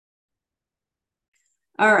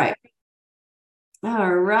All right.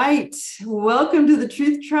 All right. Welcome to the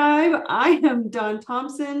Truth Tribe. I am Dawn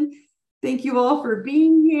Thompson. Thank you all for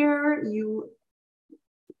being here. You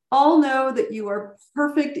all know that you are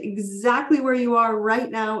perfect exactly where you are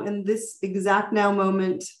right now in this exact now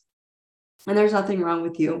moment. And there's nothing wrong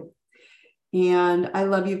with you. And I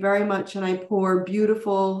love you very much. And I pour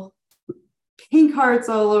beautiful pink hearts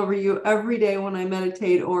all over you every day when I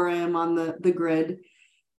meditate or I am on the grid.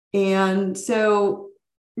 And so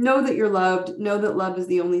know that you're loved. Know that love is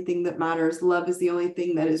the only thing that matters. Love is the only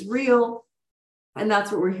thing that is real. And that's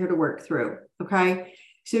what we're here to work through. Okay.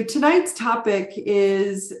 So tonight's topic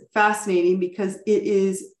is fascinating because it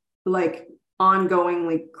is like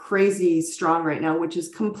ongoingly crazy strong right now, which is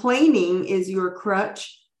complaining is your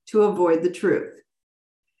crutch to avoid the truth.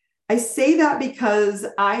 I say that because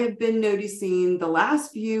I have been noticing the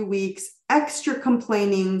last few weeks extra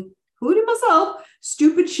complaining, including myself,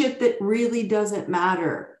 stupid shit that really doesn't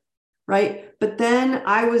matter, right? But then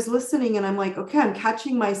I was listening and I'm like, okay, I'm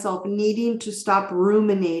catching myself needing to stop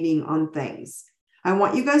ruminating on things. I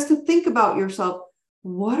want you guys to think about yourself.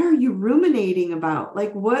 What are you ruminating about?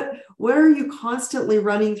 Like, what are you constantly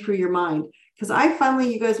running through your mind? Because I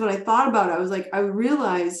finally, you guys, when I thought about it, I was like, I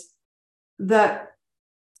realized that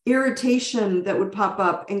irritation that would pop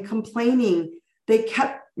up and complaining, they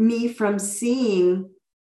kept me from seeing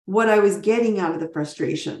what I was getting out of the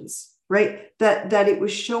frustrations, right? That it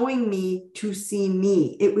was showing me to see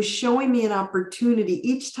me. It was showing me an opportunity.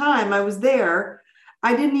 Each time I was there,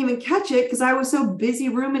 I didn't even catch it because I was so busy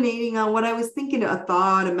ruminating on what I was thinking, a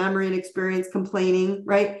thought, a memory, an experience, complaining,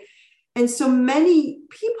 right? And so many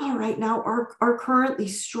people right now are currently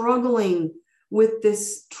struggling with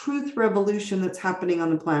this truth revolution that's happening on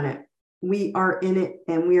the planet. We are in it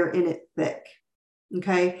and we are in it thick.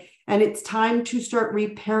 Okay. And it's time to start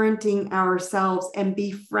reparenting ourselves and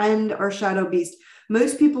befriend our shadow beast.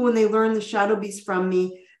 Most people, when they learn the shadow beast from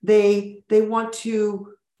me, they want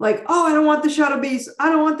to like, oh, I don't want the shadow beast. I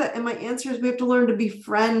don't want that. And my answer is we have to learn to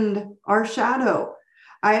befriend our shadow.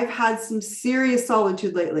 I have had some serious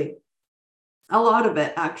solitude lately. A lot of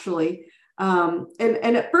it, actually. And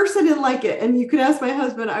at first I didn't like it. And you could ask my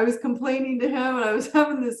husband, I was complaining to him and I was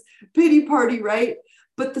having this pity party, right?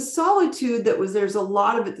 But the solitude there's a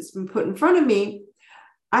lot of it that's been put in front of me.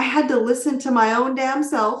 I had to listen to my own damn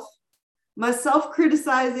self, my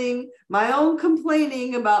self-criticizing, my own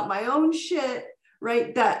complaining about my own shit,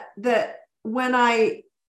 right? That when I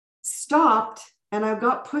stopped and I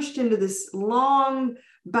got pushed into this long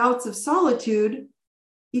bouts of solitude,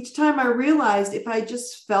 each time I realized if I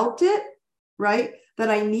just felt it, right, that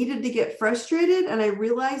I needed to get frustrated. And I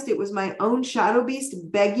realized it was my own shadow beast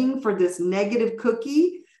begging for this negative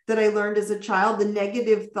cookie that I learned as a child, the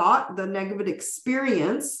negative thought, the negative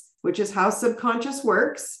experience, which is how subconscious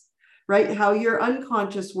works, right? How your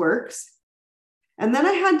unconscious works. And then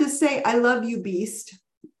I had to say, I love you, beast,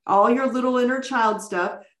 all your little inner child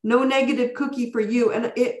stuff, no negative cookie for you.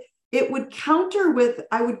 And it would counter with,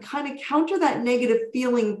 I would kind of counter that negative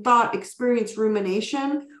feeling, thought, experience,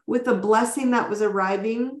 rumination with a blessing that was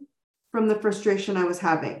arriving from the frustration I was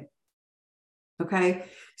having. Okay.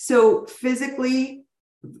 So physically,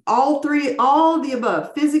 all of the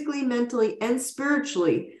above, physically, mentally, and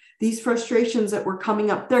spiritually, these frustrations that were coming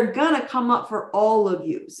up, they're going to come up for all of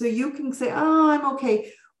you. So you can say, oh, I'm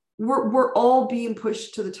okay. We're all being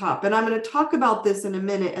pushed to the top. And I'm going to talk about this in a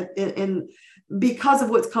minute in because of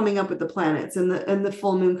what's coming up with the planets and the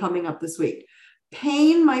full moon coming up this week.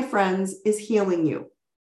 Pain, my friends, is healing you.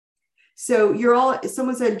 So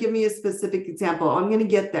someone said, give me a specific example. I'm going to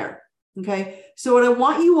get there. Okay. So what I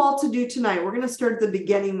want you all to do tonight, we're going to start at the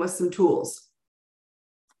beginning with some tools.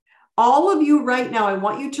 All of you right now, I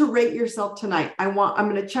want you to rate yourself tonight. I'm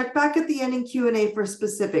going to check back at the end in Q&A for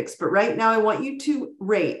specifics, but right now I want you to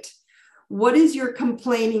rate. What is your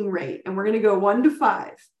complaining rate? And we're going to go 1 to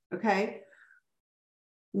 5. Okay.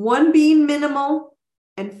 1 being minimal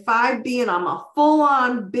and 5 being I'm a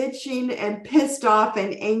full-on bitching and pissed off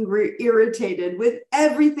and angry, irritated with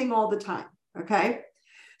everything all the time. Okay.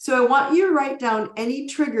 So I want you to write down any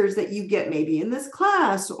triggers that you get maybe in this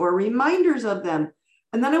class or reminders of them.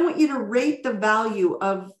 And then I want you to rate the value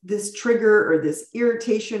of this trigger or this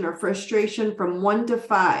irritation or frustration from 1 to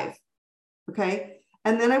 5. Okay.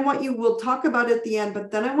 And then we'll talk about it at the end, but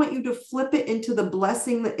then I want you to flip it into the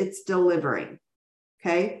blessing that it's delivering.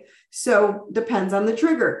 Okay. So depends on the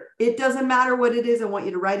trigger. It doesn't matter what it is. I want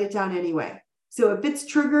you to write it down anyway. So if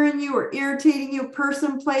it's triggering you or irritating you,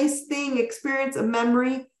 person, place, thing, experience, a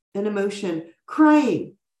memory, an emotion,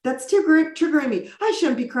 crying, that's triggering me. I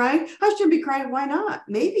shouldn't be crying. I shouldn't be crying. Why not?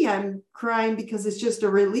 Maybe I'm crying because it's just a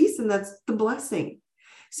release and that's the blessing.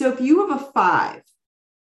 So if you have a 5,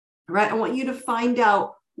 right? I want you to find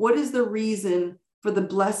out what is the reason for the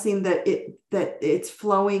blessing that it's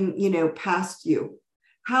flowing, past you.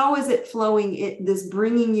 How is it flowing? This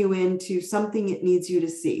bringing you into something it needs you to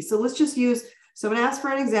see. So let's just use. So I'm going to ask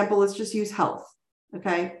for an example. Let's just use health.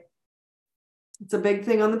 Okay. It's a big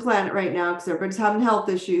thing on the planet right now because everybody's having health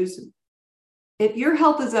issues. If your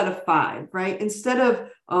health is at a 5, right? Instead of,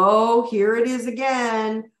 oh, here it is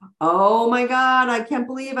again. Oh my God, I can't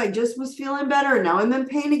believe I just was feeling better. Now I'm in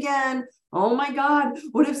pain again. Oh my God,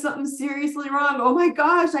 what if something's seriously wrong? Oh my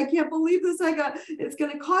gosh, I can't believe this. It's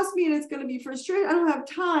going to cost me and it's going to be frustrating. I don't have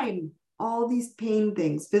time. All these pain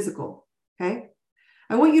things, physical. Okay.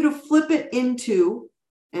 I want you to flip it into,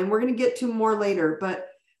 and we're going to get to more later, but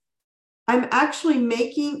I'm actually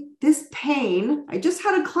making this pain. I just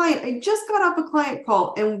had a client. I just got off a client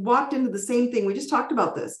call and walked into the same thing. We just talked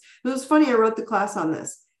about this. It was funny. I wrote the class on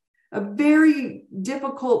this. A very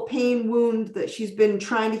difficult pain wound that she's been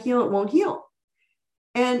trying to heal. It won't heal.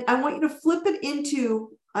 And I want you to flip it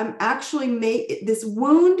into, this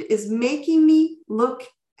wound is making me look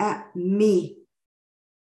at me,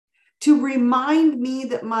 to remind me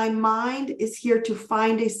that my mind is here to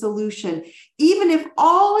find a solution. Even if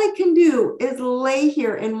all I can do is lay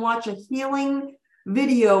here and watch a healing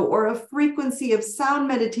video or a frequency of sound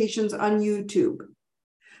meditations on YouTube,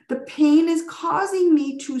 the pain is causing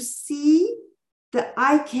me to see that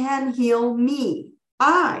I can heal me.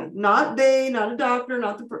 I, not they, not a doctor,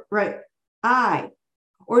 not the, right? I,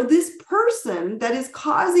 or this person that is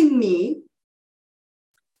causing me,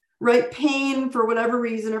 right, pain for whatever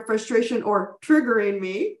reason or frustration or triggering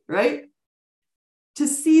me, right, to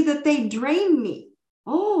see that they drain me.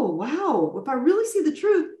 Oh, wow. If I really see the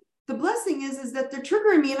truth, the blessing is that they're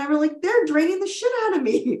triggering me and I'm like, they're draining the shit out of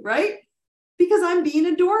me, right? Because I'm being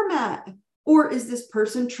a doormat. Or is this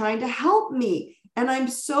person trying to help me? And I'm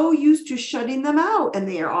so used to shutting them out and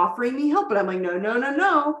they are offering me help, but I'm like, no, no, no,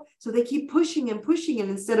 no. So they keep pushing and pushing.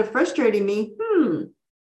 And instead of frustrating me,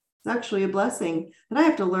 it's actually a blessing that I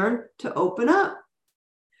have to learn to open up,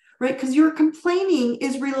 right? Because your complaining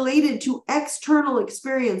is related to external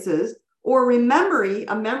experiences or a memory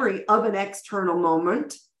of an external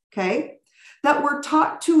moment, okay, that were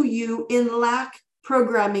taught to you in lack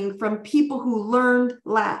programming from people who learned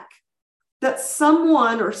lack, that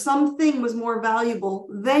someone or something was more valuable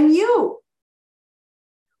than you,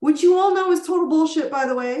 which you all know is total bullshit, by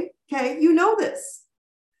the way, okay? You know this.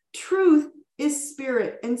 Truth is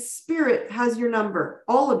spirit, and spirit has your number,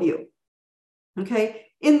 all of you, okay?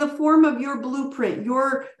 In the form of your blueprint,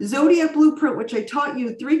 your zodiac blueprint, which I taught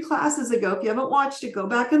you 3 classes ago. If you haven't watched it, go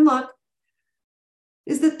back and look.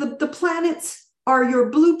 Is that the planets are your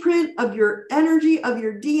blueprint of your energy, of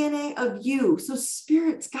your DNA, of you. So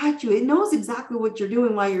spirit's got you. It knows exactly what you're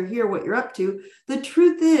doing while you're here, what you're up to. The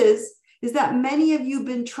truth is that many of you have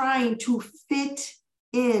been trying to fit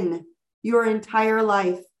in your entire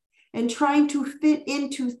life. And trying to fit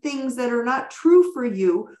into things that are not true for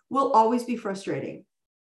you will always be frustrating.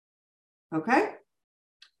 Okay?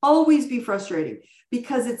 Always be frustrating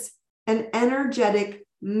because it's an energetic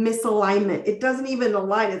misalignment. It doesn't even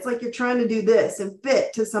align. It's like you're trying to do this and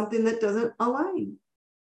fit to something that doesn't align.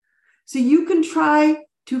 So you can try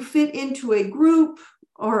to fit into a group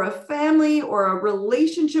or a family or a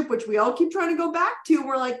relationship, which we all keep trying to go back to.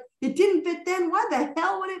 We're like, it didn't fit then. Why the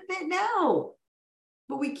hell would it fit now?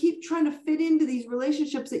 But we keep trying to fit into these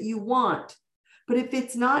relationships that you want. But if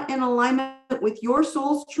it's not in alignment with your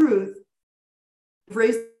soul's truth, you've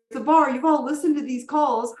raised the bar. You've all listened to these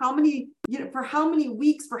calls. How many, for how many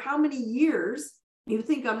weeks, for how many years? You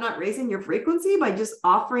think I'm not raising your frequency by just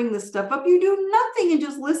offering this stuff up? You do nothing and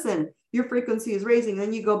just listen. Your frequency is raising.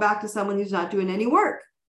 Then you go back to someone who's not doing any work.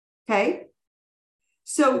 Okay.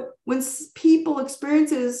 So when people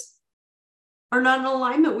experiences are not in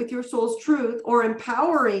alignment with your soul's truth or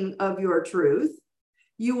empowering of your truth,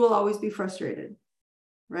 you will always be frustrated,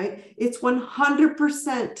 right? It's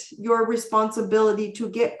 100% your responsibility to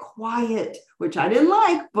get quiet, which I didn't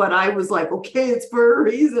like, but I was like, okay, it's for a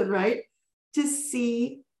reason, right? To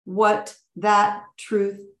see what that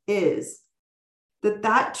truth is.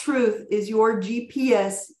 That truth is your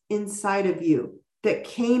GPS inside of you that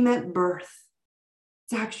came at birth.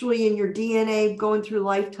 It's actually in your DNA going through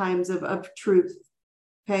lifetimes of truth,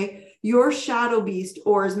 okay? Your shadow beast,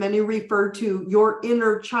 or as many refer to, your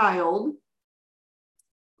inner child,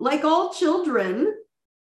 like all children,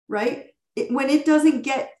 right? When it doesn't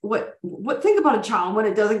get think about a child when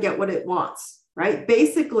it doesn't get what it wants, right?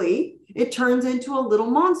 Basically, it turns into a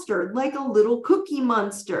little monster, like a little cookie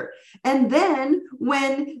monster. And then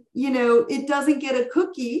when, it doesn't get a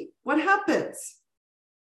cookie, what happens?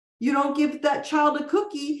 You don't give that child a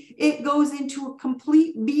cookie, it goes into a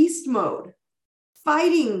complete beast mode,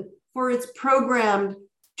 fighting for its programmed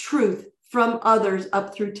truth from others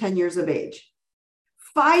up through 10 years of age,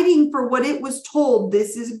 fighting for what it was told.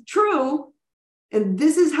 This is true, and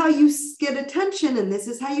this is how you get attention, and this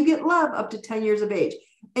is how you get love up to 10 years of age,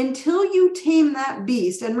 until you tame that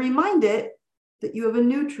beast and remind it that you have a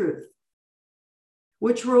new truth,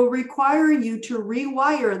 which will require you to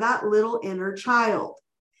rewire that little inner child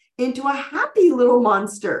into a happy little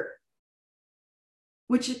monster,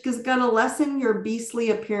 which is going to lessen your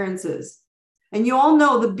beastly appearances. And you all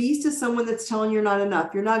know the beast is someone that's telling you're not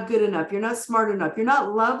enough, you're not good enough, you're not smart enough, you're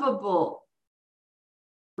not lovable,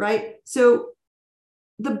 right? So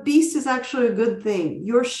the beast is actually a good thing.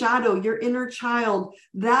 Your shadow, your inner child,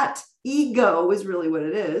 that ego is really what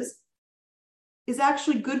it is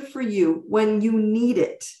actually good for you when you need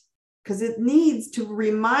it, because it needs to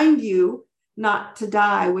remind you not to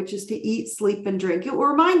die, which is to eat, sleep, and drink. It will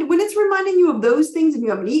remind, when it's reminding you of those things and you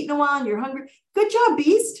haven't eaten in a while and you're hungry, good job,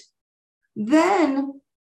 beast. Then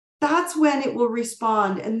that's when it will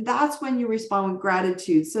respond. And that's when you respond with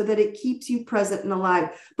gratitude, so that it keeps you present and alive.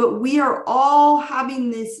 But we are all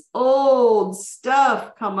having this old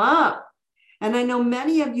stuff come up. And I know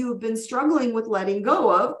many of you have been struggling with letting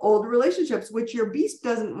go of old relationships, which your beast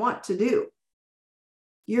doesn't want to do.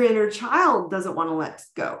 Your inner child doesn't want to let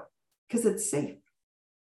go because it's safe.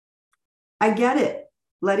 I get it.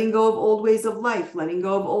 Letting go of old ways of life, letting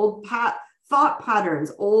go of old thought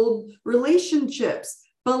patterns, old relationships,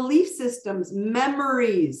 belief systems,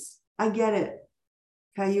 memories. I get it.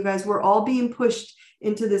 Okay, you guys, we're all being pushed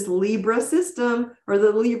into this Libra system, or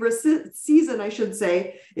the Libra season, I should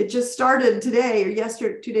say. It just started today or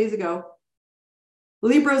yesterday, 2 days ago.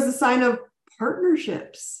 Libra is the sign of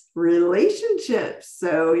partnerships, relationships.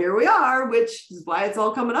 So here we are, which is why it's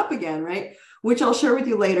all coming up again, right? Which I'll share with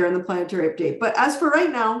you later in the planetary update. But as for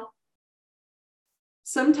right now,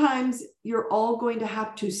 sometimes you're all going to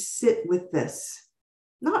have to sit with this.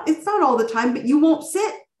 It's not all the time, but you won't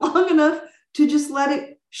sit long enough to just let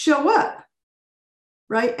it show up,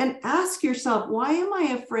 right? And ask yourself, why am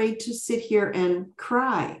I afraid to sit here and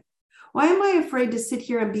cry? Why am I afraid to sit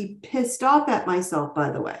here and be pissed off at myself,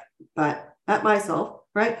 by the way, but at myself,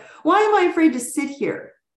 right? Why am I afraid to sit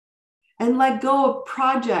here and let go of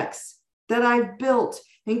projects that I've built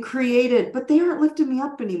and created, but they aren't lifting me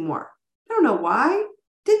up anymore? I don't know why.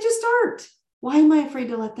 They just aren't. Why am I afraid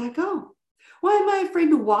to let that go? Why am I afraid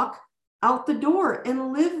to walk out the door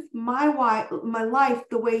and live my life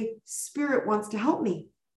the way Spirit wants to help me?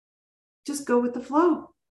 Just go with the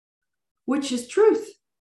flow, which is truth.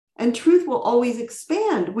 And truth will always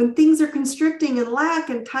expand. When things are constricting and lack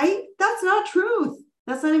and tight, that's not truth.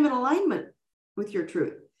 That's not even alignment with your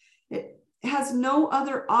truth. It has no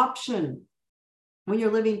other option when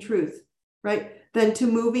you're living truth, right, than to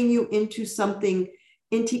moving you into something,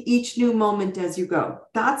 into each new moment as you go.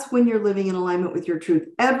 That's when you're living in alignment with your truth.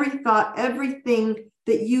 Every thought, everything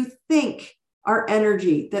that you think are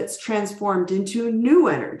energy that's transformed into new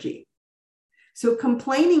energy. So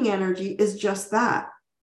complaining energy is just that.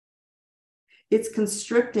 It's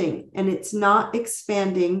constricting and it's not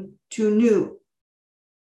expanding to new.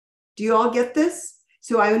 Do you all get this?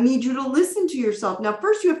 So I need you to listen to yourself. Now,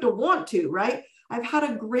 first you have to want to, right? I've had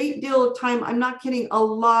a great deal of time. I'm not kidding. A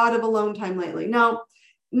lot of alone time lately. Now,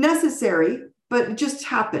 necessary, but it just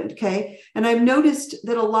happened. Okay. And I've noticed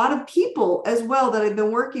that a lot of people as well that I've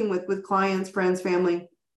been working with clients, friends, family,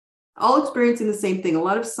 all experiencing the same thing, a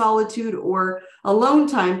lot of solitude or alone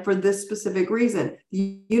time for this specific reason.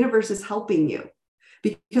 The universe is helping you,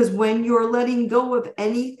 because when you're letting go of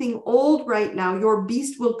anything old right now, your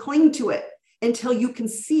beast will cling to it until you can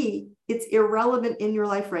see it's irrelevant in your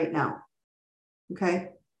life right now. Okay.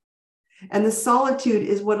 And the solitude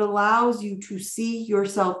is what allows you to see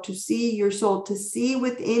yourself, to see your soul, to see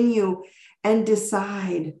within you and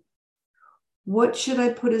decide, what should I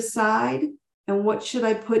put aside and what should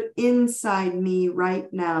I put inside me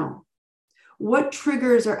right now? What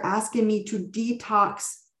triggers are asking me to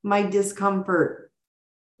detox my discomfort?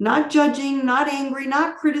 Not judging, not angry,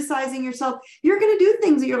 not criticizing yourself. You're going to do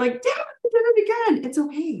things that you're like, damn, I did it again. It's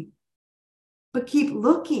okay. But keep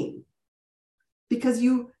looking, because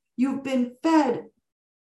you've been fed,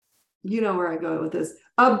 you know where I go with this,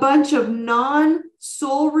 a bunch of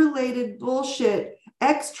non-soul related bullshit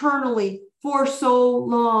externally for so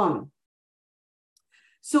long.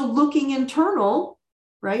 So looking internal,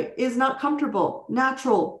 right, is not comfortable,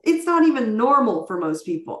 natural. It's not even normal for most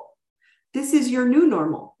people. This is your new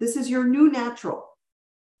normal. This is your new natural.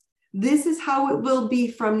 This is how it will be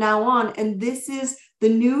from now on. And this is the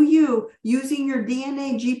new you using your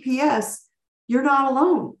DNA GPS. You're not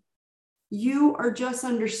alone. You are just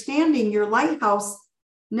understanding your lighthouse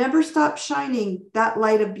never stops shining that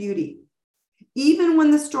light of beauty. Even when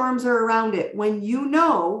the storms are around it, when you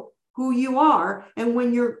know who you are, and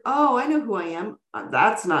when you're, oh, I know who I am.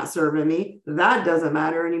 That's not serving me. That doesn't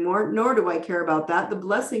matter anymore, nor do I care about that. The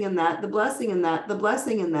blessing in that, the blessing in that, the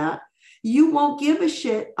blessing in that. You won't give a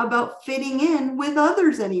shit about fitting in with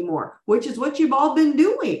others anymore, which is what you've all been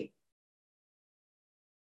doing.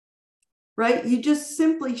 Right? You just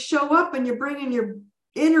simply show up and you're bringing your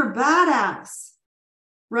inner badass,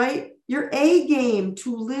 right? Your A game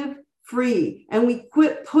to live free. And we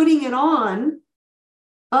quit putting it on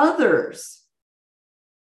others,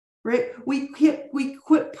 right? We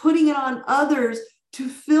quit putting it on others to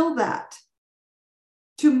fill that,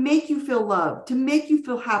 to make you feel loved, to make you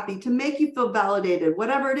feel happy, to make you feel validated,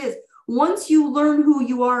 whatever it is. Once you learn who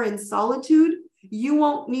you are in solitude, you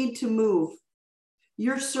won't need to move.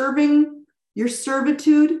 Your servitude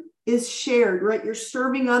is shared, right? You're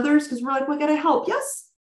serving others because we're like, we got to help.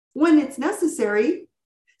 Yes, when it's necessary.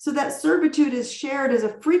 So that servitude is shared as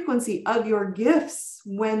a frequency of your gifts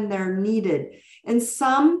when they're needed. And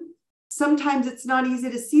sometimes it's not easy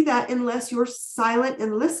to see that unless you're silent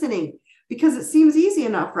and listening, because it seems easy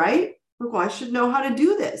enough, right? Well, I should know how to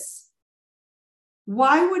do this.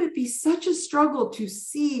 Why would it be such a struggle to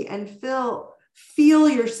see and feel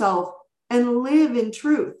yourself and live in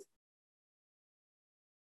truth?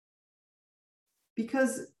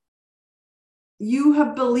 Because you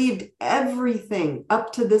have believed everything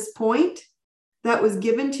up to this point that was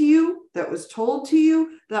given to you, that was told to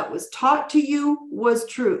you, that was taught to you was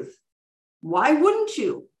truth. Why wouldn't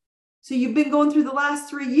you? So you've been going through the last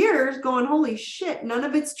 3 years going, holy shit, none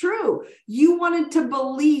of it's true. You wanted to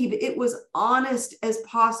believe it was honest as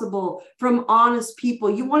possible from honest people.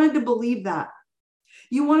 You wanted to believe that.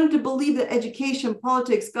 You wanted to believe that education,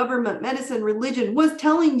 politics, government, medicine, religion was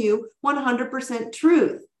telling you 100%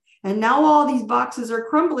 truth. And now all these boxes are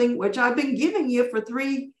crumbling, which I've been giving you for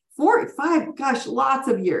 3, 4, 5, gosh, lots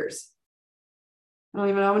of years. I don't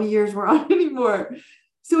even know how many years we're on anymore.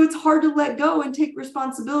 So it's hard to let go and take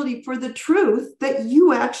responsibility for the truth that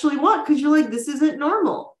you actually want, because you're like, this isn't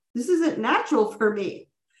normal. This isn't natural for me.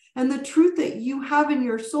 And the truth that you have in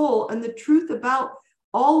your soul and the truth about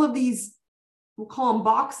all of these, we'll call them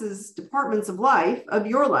boxes, departments of life, of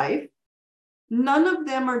your life, none of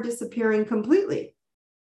them are disappearing completely.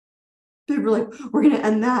 People are like, we're going to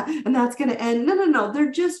end that and that's going to end. No.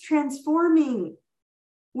 They're just transforming,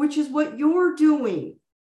 which is what you're doing.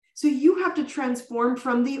 So you have to transform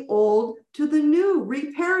from the old to the new,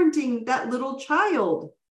 reparenting that little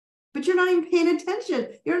child. But you're not even paying attention.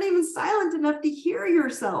 You're not even silent enough to hear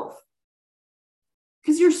yourself.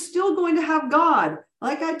 Because you're still going to have God.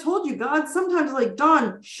 Like I told you, God sometimes like,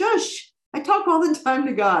 Dawn, shush. I talk all the time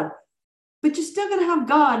to God. But you're still going to have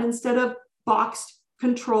God instead of boxed,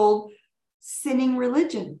 controlled, sinning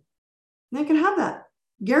religion. And I can have that.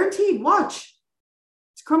 Guaranteed. Watch.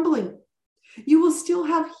 It's crumbling. You will still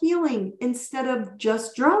have healing instead of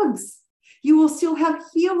just drugs. You will still have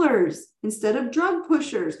healers instead of drug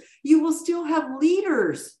pushers. You will still have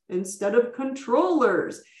leaders instead of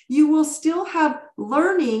controllers. You will still have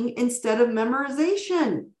learning instead of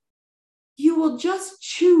memorization. You will just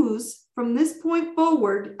choose from this point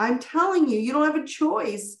forward. I'm telling you, you don't have a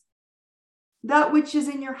choice. That which is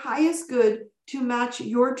in your highest good to match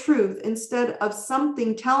your truth instead of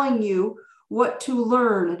something telling you what to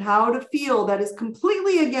learn and how to feel that is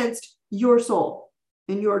completely against your soul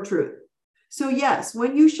and your truth. So yes,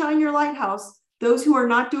 when you shine your lighthouse, those who are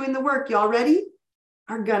not doing the work, y'all ready?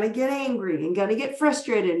 Are going to get angry and going to get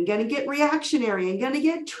frustrated and going to get reactionary and going to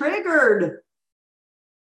get triggered.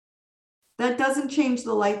 That doesn't change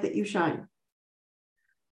the light that you shine,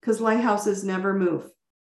 because lighthouses never move,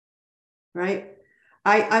 right?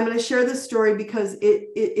 I'm going to share this story because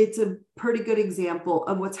it's a pretty good example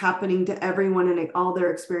of what's happening to everyone in all their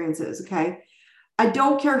experiences, okay? I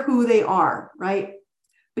don't care who they are, right?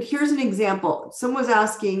 But here's an example. Someone was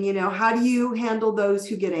asking, how do you handle those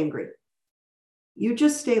who get angry? You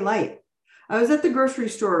just stay light. I was at the grocery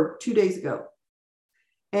store 2 days ago,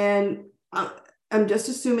 and I'm just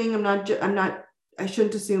assuming, I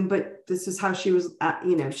shouldn't assume, but this is how she was,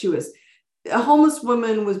 she was, a homeless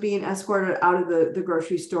woman was being escorted out of the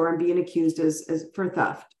grocery store and being accused as for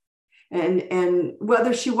theft. And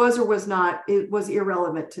whether she was or was not, it was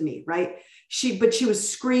irrelevant to me, right? But she was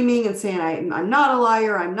screaming and saying, I'm not a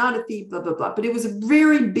liar, I'm not a thief, blah, blah, blah. But it was a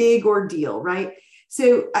very big ordeal, right?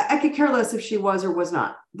 So I could care less if she was or was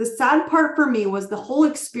not. The sad part for me was the whole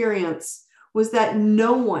experience was that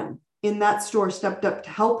no one in that store stepped up to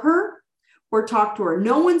help her or talk to her.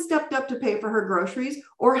 No one stepped up to pay for her groceries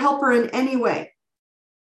or help her in any way.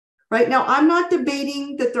 right? Now, I'm not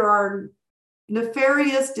debating that there are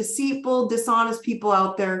nefarious, deceitful, dishonest people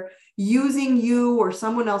out there using you or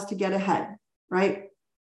someone else to get ahead, right?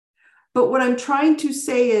 But what I'm trying to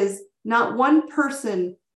say is not one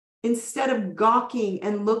person, instead of gawking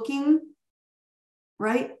and looking,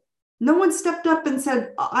 right? No one stepped up and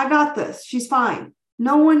said, I got this, she's fine.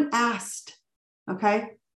 No one asked,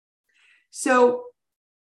 okay? So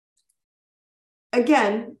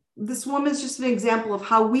again, this woman is just an example of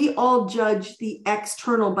how we all judge the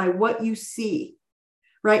external by what you see,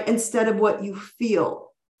 right? Instead of what you feel.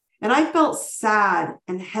 And I felt sad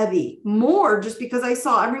and heavy, more just because I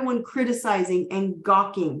saw everyone criticizing and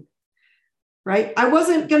gawking, right? I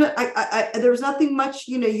wasn't gonna, there was nothing much,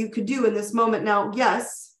 you could do in this moment. Now,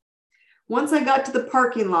 yes, once I got to the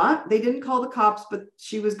parking lot, they didn't call the cops, but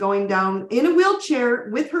she was going down in a wheelchair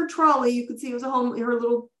with her trolley. You could see it was her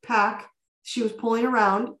little pack. She was pulling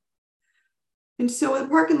around. And so in the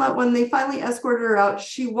parking lot, when they finally escorted her out,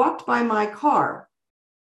 she walked by my car.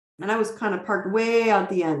 And I was kind of parked way out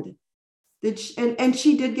the end. And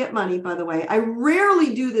she did get money, by the way. I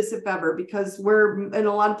rarely do this, if ever, because we're in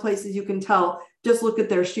a lot of places you can tell, just look at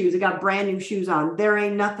their shoes. They got brand new shoes on. There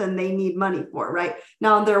ain't nothing they need money for, right?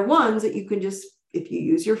 Now, there are ones that you can just, if you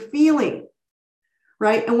use your feeling,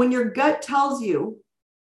 right? And when your gut tells you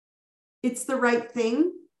it's the right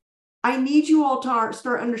thing, I need you all to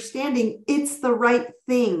start understanding it's the right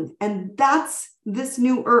thing. And that's this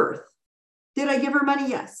new earth. Did I give her money?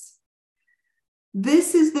 Yes.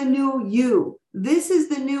 This is the new you. This is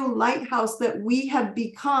the new lighthouse that we have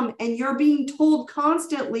become. And you're being told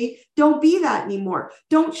constantly, don't be that anymore.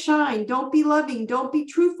 Don't shine. Don't be loving. Don't be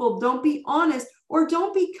truthful. Don't be honest, or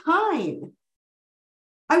don't be kind.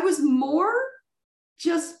 I was more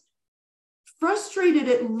just frustrated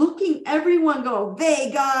at looking everyone go,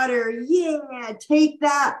 they got her. Yeah, take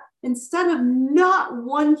that. Instead of not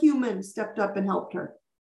one human stepped up and helped her.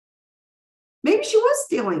 Maybe she was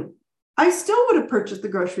stealing. I still would have purchased the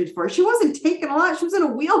groceries for her. She wasn't taking a lot. She was in a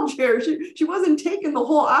wheelchair. She wasn't taking the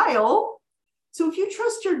whole aisle. So if you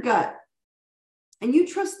trust your gut and you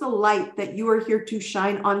trust the light that you are here to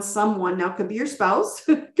shine on someone, now it could be your spouse,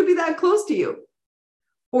 it could be that close to you,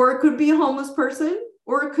 or it could be a homeless person,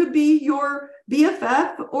 or it could be your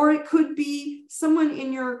BFF, or it could be someone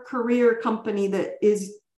in your career company that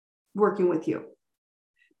is working with you.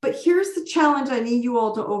 But here's the challenge I need you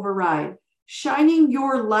all to override. Shining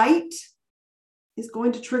your light is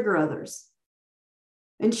going to trigger others.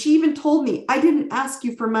 And she even told me, I didn't ask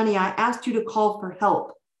you for money. I asked you to call for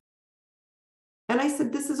help. And I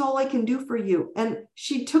said, this is all I can do for you. And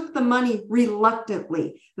she took the money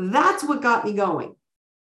reluctantly. That's what got me going.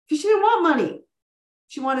 Because she didn't want money.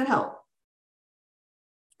 She wanted help.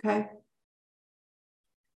 Okay.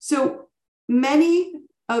 So many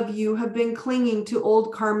of you have been clinging to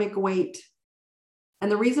old karmic weight.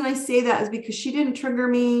 And the reason I say that is because she didn't trigger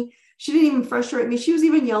me. She didn't even frustrate me. She was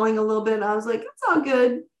even yelling a little bit. And I was like, it's all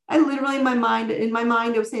good. I literally, in my mind,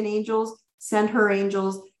 I was saying, angels, send her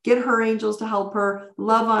angels, get her angels to help her,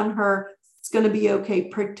 love on her. It's going to be okay.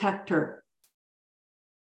 Protect her.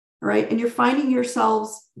 All right. And you're finding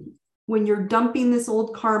yourselves, when you're dumping this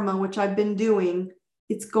old karma, which I've been doing,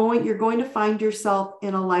 you're going to find yourself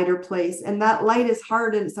in a lighter place. And that light is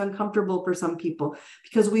hard and it's uncomfortable for some people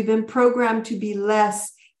because we've been programmed to be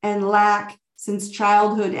less and lack since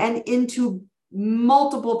childhood and into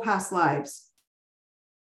multiple past lives.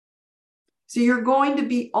 So you're going to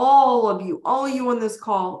be, all of you on this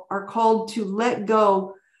call are called to let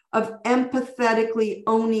go of empathetically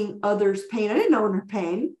owning others' pain. I didn't own her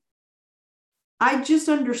pain. I just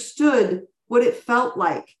understood what it felt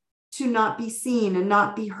like to not be seen and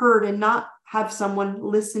not be heard and not have someone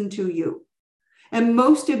listen to you. And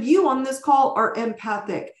most of you on this call are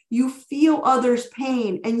empathic. You feel others'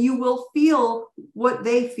 pain and you will feel what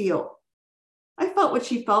they feel. I felt what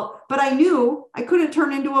she felt, but I knew I couldn't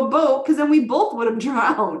turn into a boat because then we both would have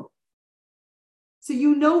drowned. So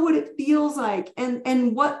you know what it feels like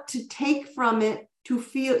and what to take from it to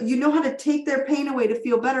feel. You know how to take their pain away to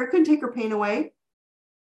feel better. I couldn't take her pain away,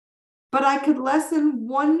 but I could lessen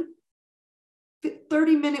one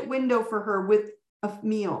 30-minute window for her with a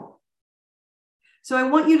meal. So I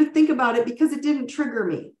want you to think about it because it didn't trigger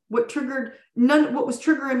me. What was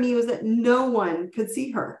triggering me was that no one could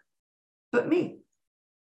see her but me.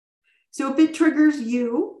 So if it triggers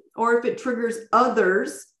you or if it triggers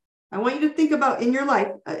others, I want you to think about in your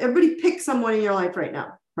life, everybody pick someone in your life right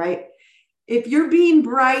now, right? If you're being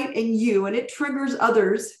bright and it triggers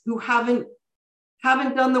others who haven't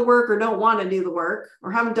done the work or don't want to do the work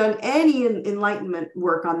or haven't done any enlightenment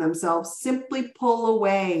work on themselves, simply pull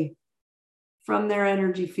away from their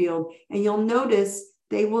energy field. And you'll notice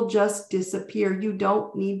they will just disappear. You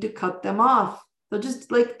don't need to cut them off. They'll just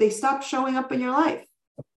they stop showing up in your life.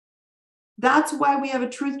 That's why we have a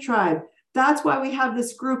truth tribe. That's why we have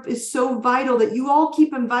this group. Is so vital that you all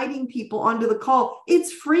keep inviting people onto the call.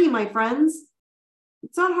 It's free, my friends.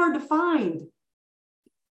 It's not hard to find,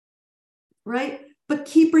 right? But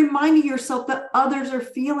keep reminding yourself that others are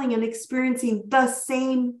feeling and experiencing the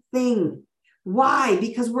same thing. Why?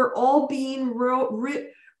 Because we're all being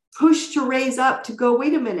pushed to raise up, to go,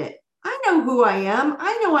 wait a minute. I know who I am.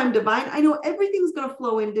 I know I'm divine. I know everything's going to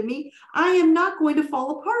flow into me. I am not going to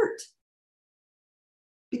fall apart.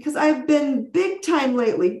 Because I've been big time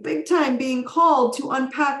lately, big time being called to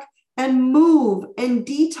unpack and move and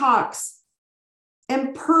detox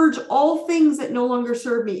and purge all things that no longer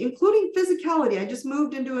serve me, including physicality. I just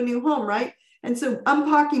moved into a new home, right? And so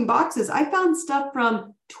unpacking boxes, I found stuff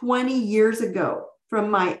from 20 years ago, from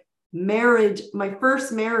my marriage, my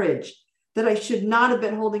first marriage, that I should not have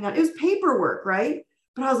been holding on. It was paperwork, right?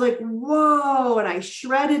 But I was like, whoa, and I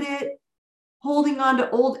shredded it, holding on to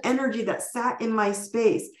old energy that sat in my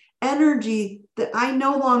space, energy that I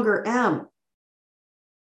no longer am,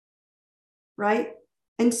 right?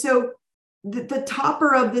 And so the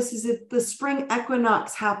topper of this is if the spring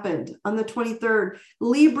equinox happened on the 23rd,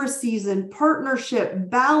 Libra season, partnership,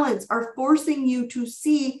 balance are forcing you to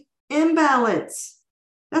see imbalance.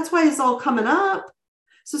 That's why it's all coming up.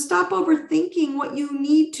 So stop overthinking what you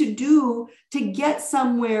need to do to get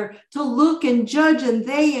somewhere, to look and judge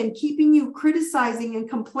and keeping you criticizing and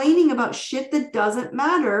complaining about shit that doesn't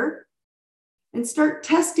matter, and start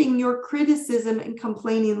testing your criticism and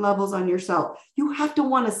complaining levels on yourself. You have to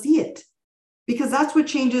want to see it, because that's what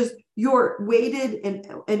changes your weighted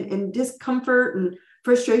and discomfort and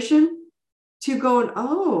frustration to going,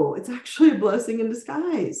 oh, it's actually a blessing in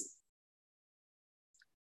disguise.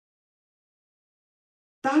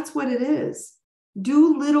 That's what it is.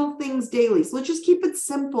 Do little things daily. So let's just keep it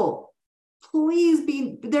simple. Please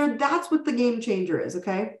be there. That's what the game changer is,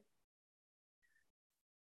 okay?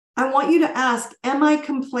 I want you to ask, am I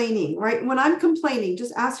complaining, right? When I'm complaining,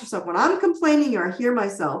 just ask yourself, when I'm complaining or I hear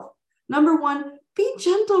myself, number one, be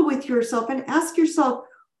gentle with yourself and ask yourself,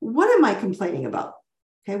 what am I complaining about?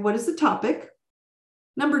 Okay, what is the topic?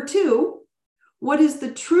 Number two, what is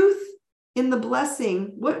the truth in the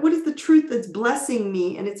blessing? What is the truth that's blessing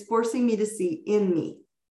me and it's forcing me to see in me?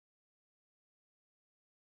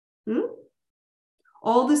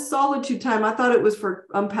 All this solitude time, I thought it was for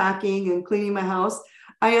unpacking and cleaning my house.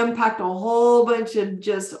 I unpacked a whole bunch of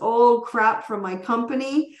just old crap from my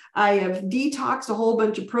company. I have detoxed a whole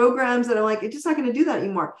bunch of programs that I'm like, I'm just not going to do that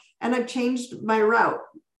anymore. And I've changed my route,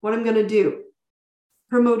 what I'm going to do,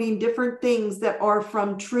 promoting different things that are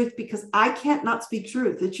from truth, because I can't not speak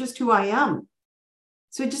truth. It's just who I am.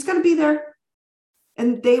 So I just got to be there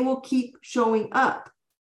and they will keep showing up.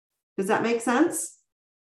 Does that make sense?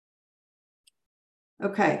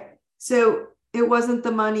 Okay. So it wasn't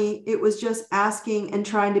the money. It was just asking and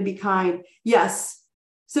trying to be kind. Yes.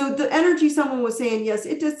 So the energy someone was saying, yes,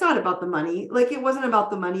 it's not about the money. Like, it wasn't about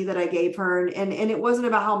the money that I gave her. And it wasn't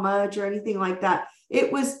about how much or anything like that.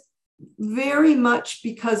 It was very much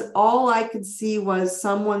because all I could see was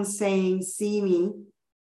someone saying, see me.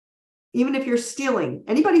 Even if you're stealing,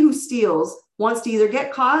 anybody who steals wants to either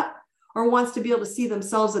get caught or wants to be able to see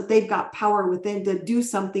themselves that they've got power within to do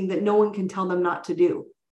something that no one can tell them not to do.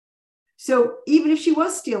 So even if she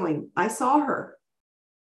was stealing, I saw her.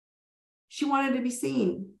 She wanted to be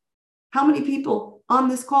seen. How many people on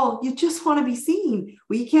this call, you just want to be seen?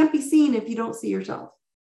 Well, you can't be seen if you don't see yourself.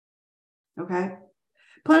 Okay.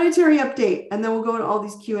 Planetary update. And then we'll go into all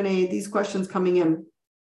these Q&A, these questions coming in.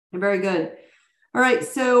 Very good. All right.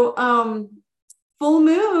 So full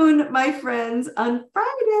moon, my friends, on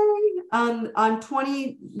Friday, on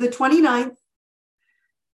the 29th,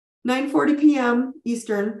 9:40 p.m.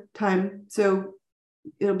 Eastern time. So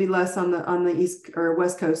it'll be less on the East or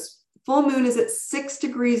West Coast. Full moon is at 6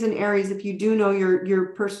 degrees in Aries. If you do know your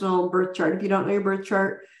personal birth chart, if you don't know your birth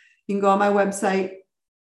chart, you can go on my website,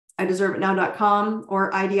 ideserveitnow.com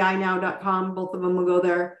or idinow.com. Both of them will go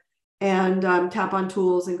there, and tap on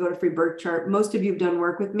tools and go to free birth chart. Most of you have done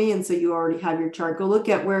work with me, and so you already have your chart. Go look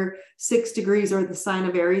at where 6 degrees or the sign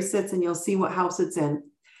of Aries sits, and you'll see what house it's in.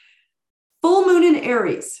 Full moon in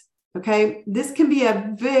Aries. Okay, this can be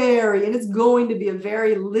and it's going to be a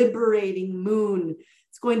very liberating moon.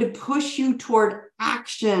 It's going to push you toward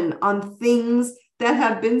action on things that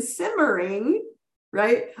have been simmering,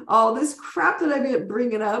 right? All this crap that I've been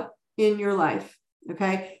bringing up in your life.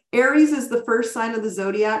 Okay, Aries is the first sign of the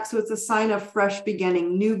zodiac, so it's a sign of fresh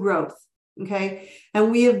beginning, new growth. Okay,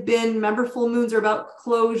 and we have been, remember, full moons are about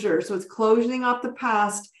closure, so it's closing off the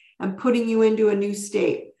past and putting you into a new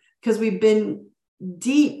state, because we've been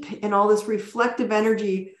deep in all this reflective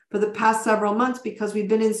energy for the past several months, because we've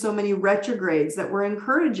been in so many retrogrades that were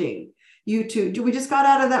encouraging you to do. We just got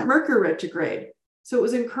out of that Mercury retrograde. So it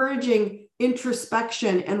was encouraging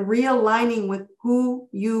introspection and realigning with who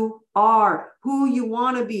you are, who you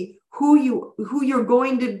want to be, who you're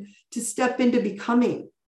going to step into becoming.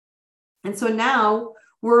 And so now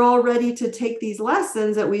we're all ready to take these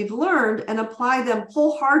lessons that we've learned and apply them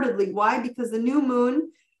wholeheartedly. Why? Because the new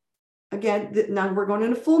moon, again, now we're going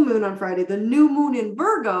into full moon on Friday. The new moon in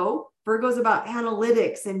Virgo is about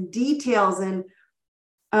analytics and details and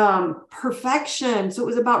perfection. So it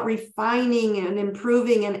was about refining and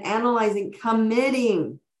improving and analyzing,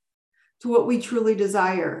 committing to what we truly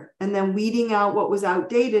desire, and then weeding out what was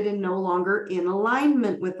outdated and no longer in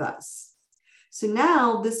alignment with us. So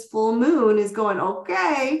now this full moon is going,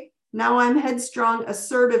 okay, now I'm headstrong,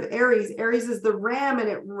 assertive Aries. Aries is the ram, and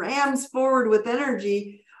it rams forward with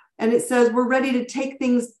energy. And it says we're ready to take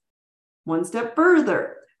things one step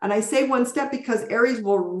further. And I say one step because Aries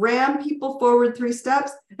will ram people forward 3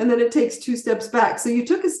 steps, and then it takes 2 steps back. So you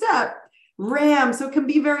took a step, ram, so it can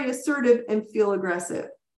be very assertive and feel aggressive.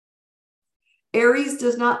 Aries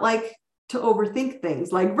does not like to overthink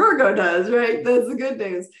things like Virgo does, right? That's the good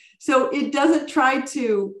news. So it doesn't try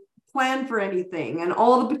to plan for anything and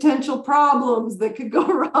all the potential problems that could go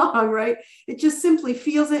wrong, right? It just simply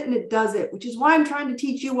feels it and it does it, which is why I'm trying to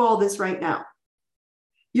teach you all this right now.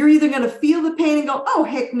 You're either going to feel the pain and go, oh,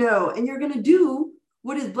 heck no, and you're going to do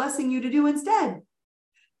what is blessing you to do instead.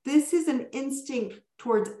 This is an instinct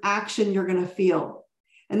towards action you're going to feel.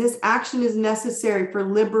 And this action is necessary for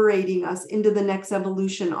liberating us into the next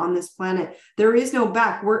evolution on this planet. There is no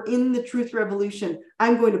back. We're in the truth revolution.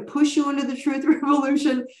 I'm going to push you into the truth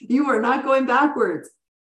revolution. You are not going backwards.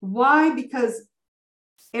 Why? Because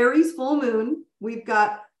Aries full moon, we've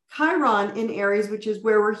got Chiron in Aries, which is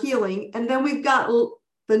where we're healing. And then we've got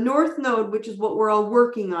the North Node, which is what we're all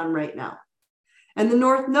working on right now. And the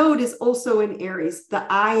North Node is also in Aries, the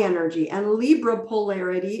I energy. And Libra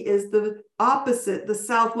polarity is the opposite, the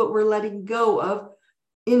South, what we're letting go of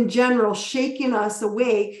in general, shaking us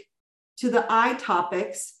awake to the I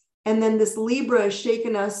topics. And then this Libra is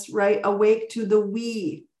shaking us right awake to the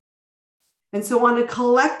we. And so on a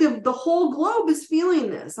collective, the whole globe is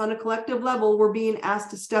feeling this. On a collective level, we're being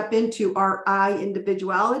asked to step into our I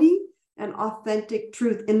individuality and authentic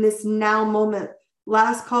truth in this now moment.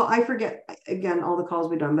 Last call, I forget, again, all the calls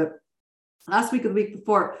we've done, but last week or the week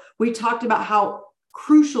before, we talked about how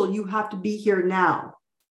crucial you have to be here now.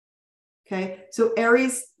 Okay, so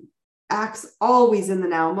Aries acts always in the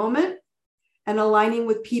now moment and aligning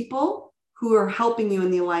with people who are helping you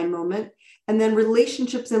in the aligned moment. And then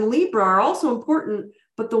relationships in Libra are also important,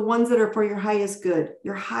 but the ones that are for your highest good,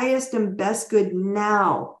 your highest and best good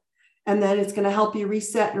now. And then it's going to help you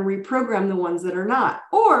reset and reprogram the ones that are not.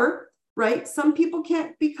 Or right? Some people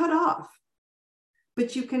can't be cut off,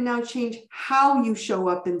 but you can now change how you show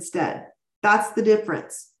up instead. That's the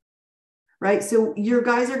difference, right? So your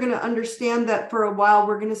guys are going to understand that for a while,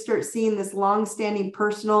 we're going to start seeing this long-standing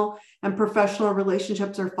personal and professional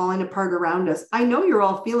relationships are falling apart around us. I know you're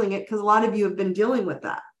all feeling it because a lot of you have been dealing with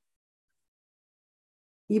that.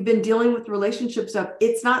 You've been dealing with relationship stuff.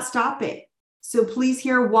 It's not stopping. So please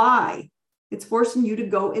hear why. It's forcing you to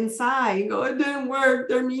go inside and go, it didn't work.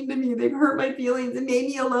 They're mean to me. They've hurt my feelings and made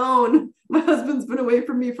me alone. My husband's been away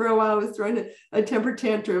from me for a while. I was throwing a temper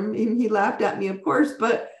tantrum and he laughed at me, of course,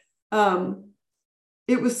 but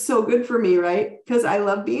it was so good for me, right? Because I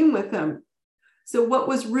love being with him. So what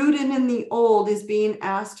was rooted in the old is being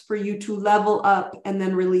asked for you to level up and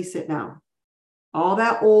then release it now. All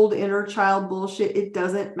that old inner child bullshit, it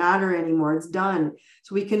doesn't matter anymore. It's done.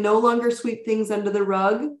 So we can no longer sweep things under the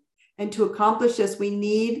rug. And to accomplish this, we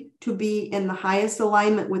need to be in the highest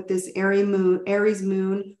alignment with this Aries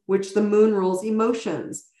moon, which the moon rules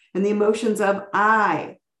emotions and the emotions of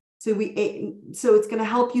I. So it's going to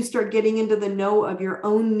help you start getting into the know of your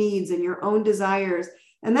own needs and your own desires,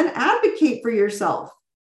 and then advocate for yourself.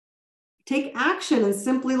 Take action and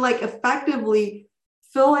simply effectively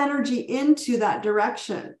fill energy into that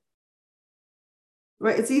direction.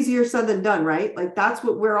 Right? It's easier said than done, right? That's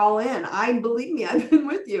what we're all in. Believe me, I've been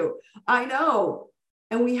with you. I know.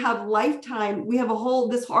 And we have lifetime. We have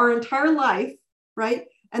our entire life, right?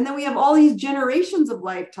 And then we have all these generations of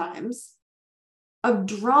lifetimes of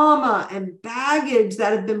drama and baggage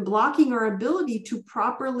that have been blocking our ability to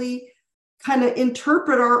properly kind of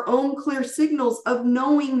interpret our own clear signals of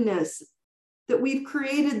knowingness, that we've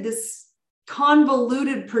created this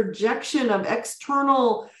convoluted projection of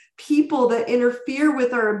external people that interfere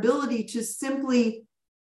with our ability to simply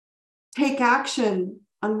take action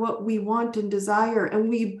on what we want and desire. And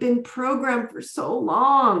we've been programmed for so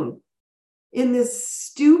long in this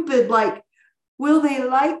stupid, like, will they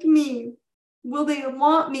like me? Will they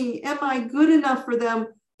want me? Am I good enough for them?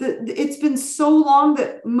 It's been so long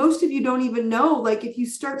that most of you don't even know, like, if you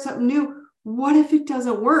start something new, what if it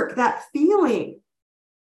doesn't work? That feeling.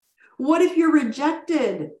 What if you're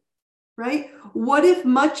rejected, right? What if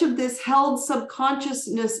much of this held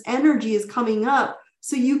subconsciousness energy is coming up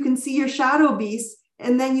so you can see your shadow beasts,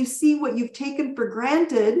 and then you see what you've taken for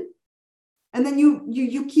granted, and then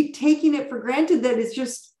you keep taking it for granted that that's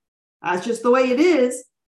just the way it is,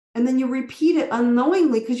 and then you repeat it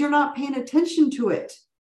unknowingly because you're not paying attention to it.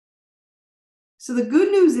 So the good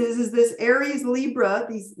news is this Aries Libra,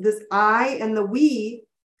 this I and the we,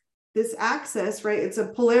 this axis, right? It's a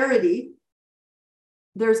polarity.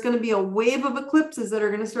 There's going to be a wave of eclipses that are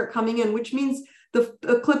going to start coming in, which means the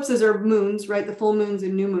eclipses are moons, right? The full moons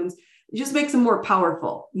and new moons. It just makes them more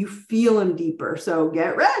powerful. You feel them deeper. So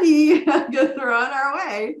get ready, because we're on our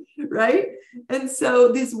way, right? And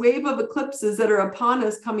so this wave of eclipses that are upon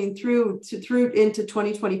us coming through into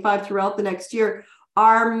 2025 throughout the next year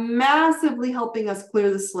are massively helping us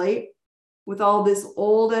clear the slate with all this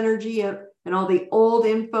old energy and all the old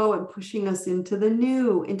info, and pushing us into the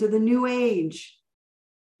new age.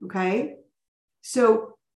 Okay.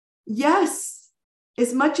 So yes,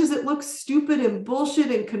 as much as it looks stupid and bullshit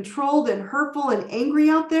and controlled and hurtful and angry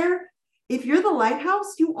out there, if you're the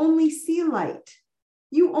lighthouse, you only see light.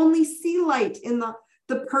 You only see light in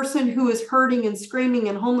the person who is hurting and screaming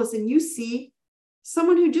and homeless. And you see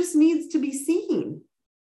someone who just needs to be seen.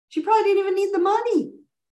 She probably didn't even need the money.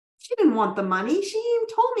 She didn't want the money. She even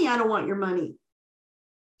told me, I don't want your money.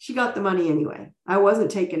 She got the money anyway. I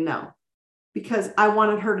wasn't taking no, because I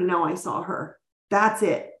wanted her to know I saw her. That's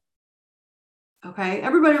it. Okay,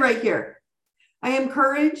 everybody right here. I am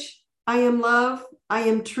courage. I am love. I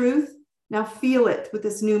am truth. Now feel it with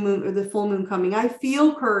this new moon or the full moon coming. I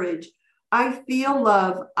feel courage. I feel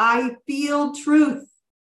love. I feel truth.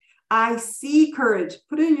 I see courage.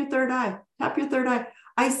 Put it in your third eye. Tap your third eye.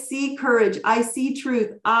 I see courage. I see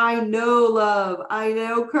truth. I know love. I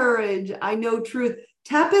know courage. I know truth.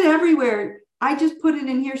 Tap it everywhere. I just put it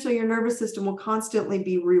in here so your nervous system will constantly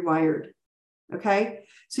be rewired. Okay.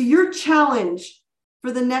 So your challenge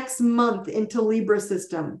for the next month into Libra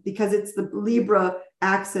system, because it's the Libra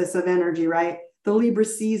axis of energy, right? The Libra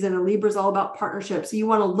season, and Libra is all about partnership. So you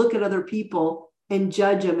want to look at other people and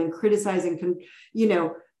judge them and criticize and,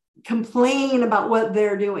 complain about what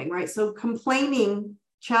they're doing, right? So complaining,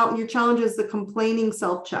 your challenge is the complaining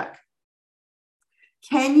self-check.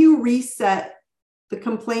 Can you reset the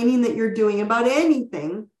complaining that you're doing about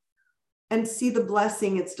anything and see the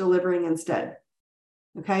blessing it's delivering instead?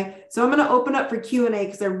 Okay, so I'm going to open up for Q&A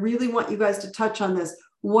because I really want you guys to touch on this.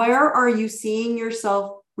 Where are you seeing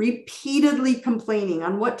yourself repeatedly complaining?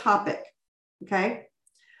 On what topic? Okay,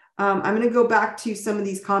 I'm going to go back to some of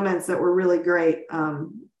these comments that were really great.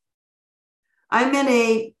 I'm in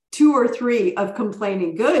a 2 or 3 of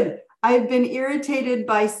complaining. Good. I've been irritated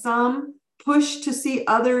by some, pushed to see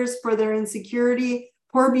others for their insecurity,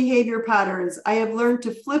 poor behavior patterns. I have learned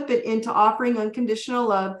to flip it into offering unconditional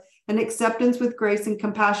love and acceptance with grace and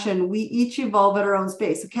compassion. We each evolve at our own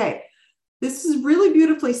space. Okay. This is really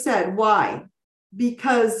beautifully said. Why?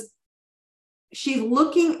 Because she's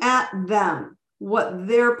looking at them, what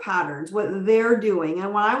their patterns, what they're doing.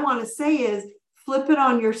 And what I want to say is, flip it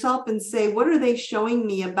on yourself and say, what are they showing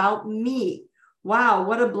me about me? Wow,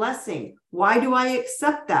 what a blessing. Why do I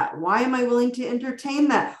accept that? Why am I willing to entertain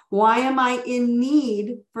that? Why am I in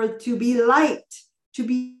need to be liked, to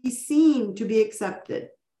be seen, to be accepted?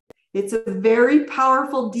 It's a very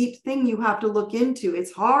powerful, deep thing you have to look into.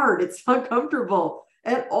 It's hard. It's not comfortable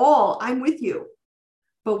at all. I'm with you.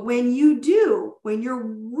 But when you do, when you're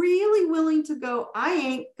really willing to go, I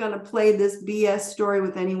ain't going to play this BS story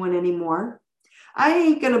with anyone anymore. I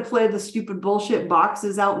ain't going to play the stupid bullshit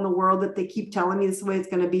boxes out in the world that they keep telling me this is the way it's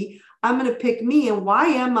going to be. I'm going to pick me. And why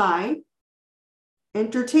am I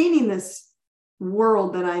entertaining this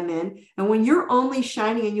world that I'm in? And when you're only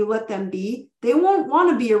shining and you let them be, they won't want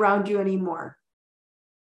to be around you anymore.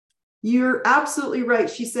 You're absolutely right.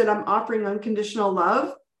 She said, I'm offering unconditional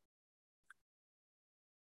love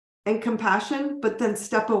and compassion, but then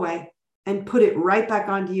step away and put it right back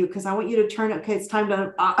onto you, because I want you to turn it. Okay, it's time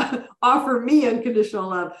to offer me unconditional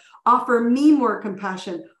love, offer me more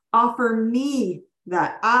compassion, offer me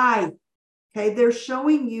that I. Okay, they're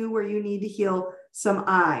showing you where you need to heal some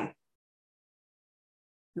I.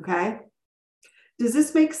 Okay, does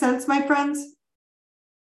this make sense, my friends?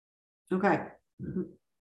 Okay,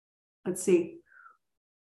 let's see.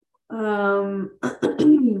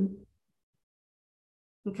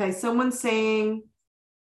 Okay, someone's saying,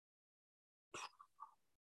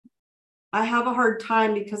 I have a hard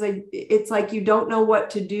time because it's like you don't know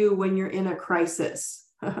what to do when you're in a crisis.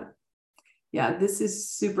 Yeah, this is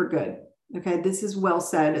super good. Okay, this is well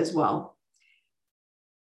said as well.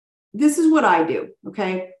 This is what I do.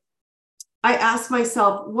 Okay, I ask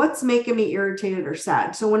myself, what's making me irritated or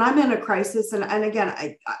sad? So when I'm in a crisis, and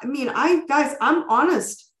again, guys, I'm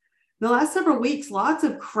honest. The last several weeks, lots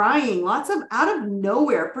of crying, lots of out of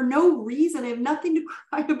nowhere for no reason. I have nothing to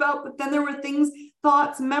cry about, but then there were things,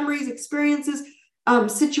 thoughts, memories, experiences,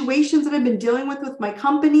 situations that I've been dealing with my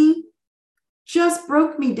company just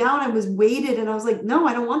broke me down. I was weighted and I was like, no,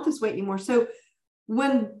 I don't want this weight anymore. So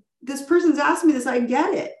when this person's asking me this, I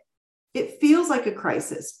get it. It feels like a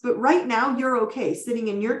crisis, but right now you're okay sitting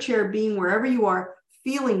in your chair, being wherever you are,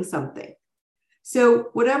 feeling something. So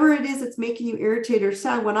whatever it is that's making you irritated or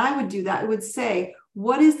sad, when I would do that, I would say,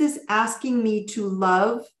 what is this asking me to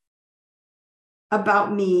love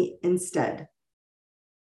about me instead?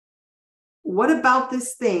 What about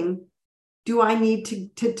this thing do I need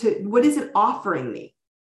to what is it offering me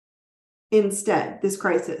instead, this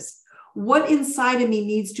crisis? What inside of me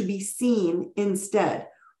needs to be seen instead?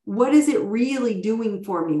 What is it really doing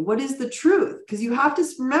for me? What is the truth? Because you have to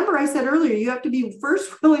remember, I said earlier, you have to be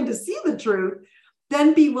first willing to see the truth,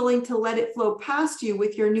 then be willing to let it flow past you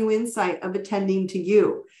with your new insight of attending to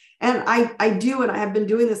you. And I do, and I have been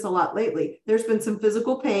doing this a lot lately. There's been some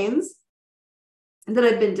physical pains that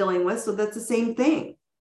I've been dealing with. So that's the same thing.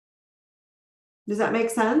 Does that make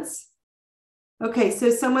sense? Okay, so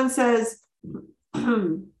someone says,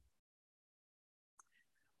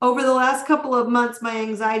 over the last couple of months, my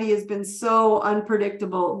anxiety has been so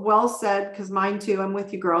unpredictable. Well said, because mine too. I'm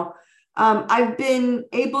with you, girl. I've been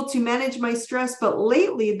able to manage my stress, but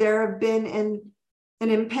lately there have been an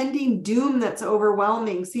impending doom that's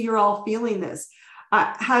overwhelming. So you're all feeling this.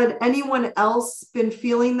 Had anyone else been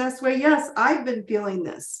feeling this way? Yes, I've been feeling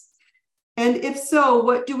this. And if so,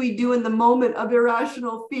 what do we do in the moment of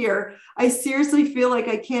irrational fear? I seriously feel like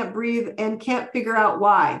I can't breathe and can't figure out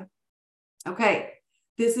why. Okay.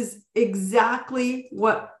 This is exactly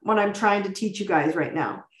what I'm trying to teach you guys right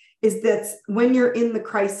now, is that when you're in the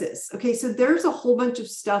crisis. Okay, so there's a whole bunch of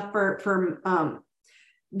stuff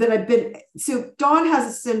that I've been, so Dawn has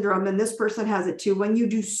a syndrome and this person has it too. When you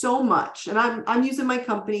do so much, and I'm using my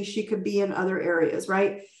company, she could be in other areas,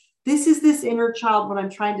 right? This is this inner child. What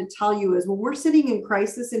I'm trying to tell you is when we're sitting in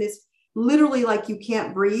crisis and it's literally like you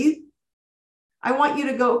can't breathe, I want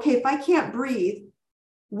you to go, okay, if I can't breathe,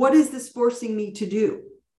 what is this forcing me to do?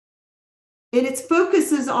 And its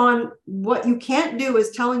focuses on what you can't do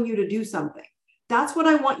is telling you to do something. That's what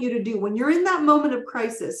I want you to do when you're in that moment of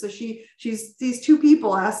crisis. So these two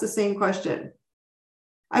people ask the same question.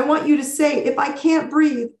 I want you to say, if I can't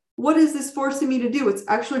breathe, what is this forcing me to do? It's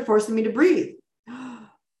actually forcing me to breathe.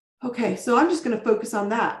 Okay, so I'm just going to focus on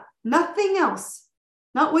that. Nothing else.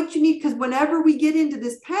 Not what you need, because whenever we get into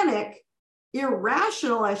this panic,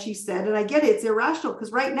 irrational, as she said, and I get it, it's irrational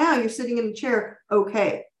because right now you're sitting in a chair,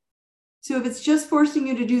 okay. So if it's just forcing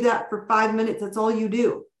you to do that for 5 minutes, that's all you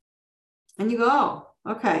do. And you go,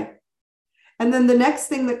 oh, okay. And then the next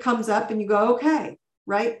thing that comes up and you go, okay,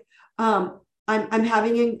 right? I'm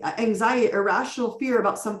having anxiety, irrational fear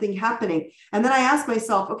about something happening. And then I ask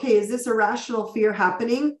myself, okay, is this irrational fear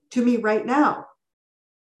happening to me right now?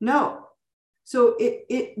 No. So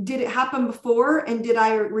did it happen before? And did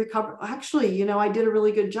I recover? Actually, I did a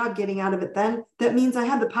really good job getting out of it then. That means I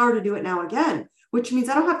have the power to do it now again, which means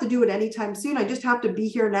I don't have to do it anytime soon. I just have to be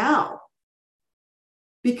here now.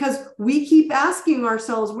 Because we keep asking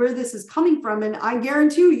ourselves where this is coming from. And I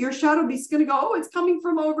guarantee you, your shadow beast's going to go, oh, it's coming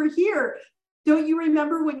from over here. Don't you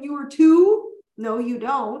remember when you were 2? No, you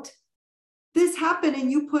don't. This happened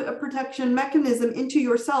and you put a protection mechanism into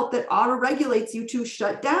yourself that auto-regulates you to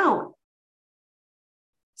shut down.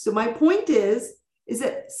 So my point is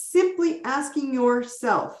that simply asking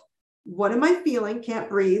yourself, what am I feeling? Can't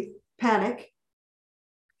breathe, panic.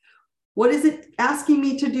 What is it asking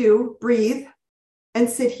me to do? Breathe and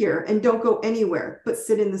sit here and don't go anywhere, but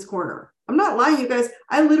sit in this corner. I'm not lying, you guys.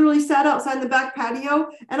 I literally sat outside the back patio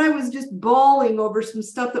and I was just bawling over some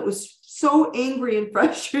stuff that was so angry and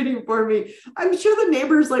frustrating for me. I'm sure the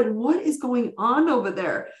neighbors like, what is going on over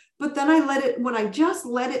there? But then when I just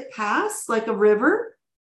let it pass like a river,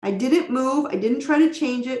 I didn't move. I didn't try to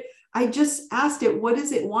change it. I just asked it, what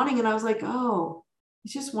is it wanting? And I was like, oh,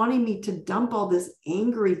 it's just wanting me to dump all this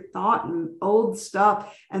angry thought and old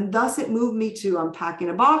stuff. And thus it moved me to unpacking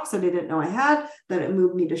a box I didn't know I had. Then it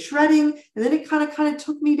moved me to shredding. And then it kind of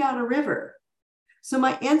took me down a river. So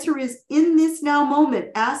my answer is, in this now moment,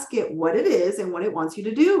 ask it what it is and what it wants you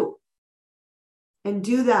to do. And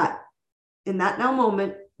do that in that now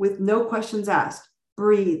moment with no questions asked.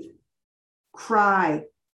 Breathe, cry,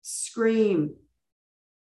 scream,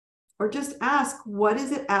 or just ask, what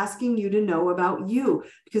is it asking you to know about you?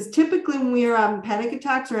 Because typically when we are having panic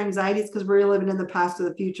attacks or anxiety, it's because we're living in the past or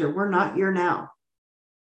the future. We're not here now.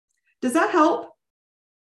 Does that help?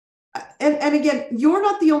 And again, you're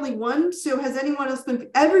not the only one. So has anyone else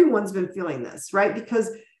everyone's been feeling this, right? Because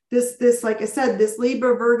this, like I said, this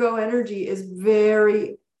Libra Virgo energy is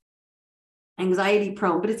very anxiety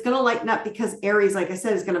prone, but it's going to lighten up because Aries, like I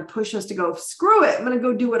said, is going to push us to go, screw it. I'm going to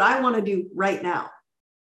go do what I want to do right now.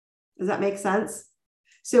 Does that make sense?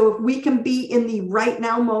 So if we can be in the right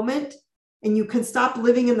now moment, and you can stop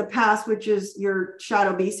living in the past, which is your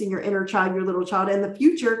shadow beast and your inner child, your little child, and the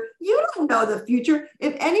future, you don't know the future.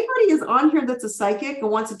 If anybody is on here that's a psychic and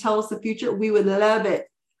wants to tell us the future, we would love it.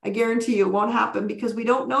 I guarantee you it won't happen because we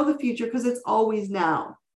don't know the future because it's always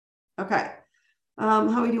now. Okay. How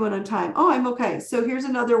are we doing on time? Oh, I'm okay. So here's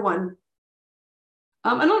another one.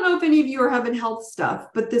 I don't know if any of you are having health stuff,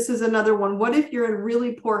 but this is another one. What if you're in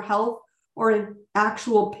really poor health or in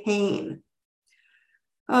actual pain?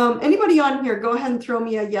 Anybody on here, go ahead and throw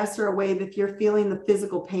me a yes or a wave if you're feeling the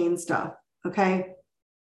physical pain stuff, okay?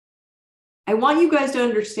 I want you guys to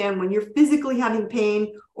understand when you're physically having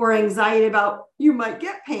pain or anxiety about, you might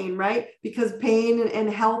get pain, right? Because pain and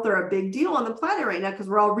health are a big deal on the planet right now because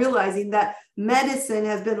we're all realizing that medicine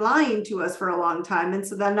has been lying to us for a long time. And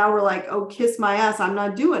so then now we're like, oh, kiss my ass, I'm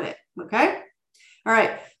not doing it, okay? All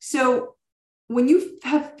right, so when you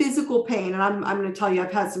have physical pain, and I'm going to tell you,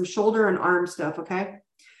 I've had some shoulder and arm stuff, okay?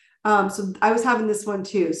 So I was having this one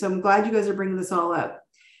too. So I'm glad you guys are bringing this all up.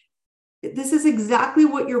 This is exactly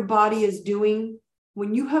what your body is doing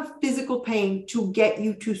when you have physical pain to get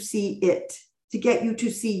you to see it, to get you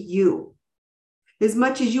to see you. As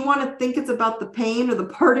much as you want to think it's about the pain or the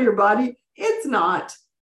part of your body, it's not.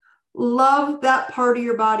 Love that part of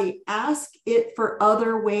your body. Ask it for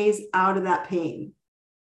other ways out of that pain.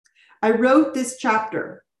 I wrote this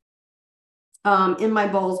chapter in my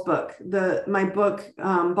balls book, my book,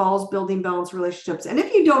 Balls Building Balanced Relationships. And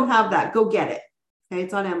if you don't have that, go get it. Okay,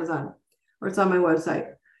 it's on Amazon or it's on my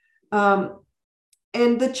website.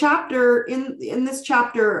 And the chapter in this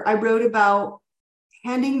chapter, I wrote about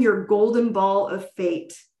handing your golden ball of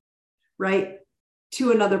fate, right,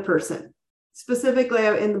 to another person. Specifically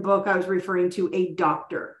in the book, I was referring to a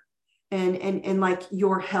doctor and like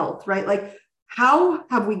your health, right? Like, how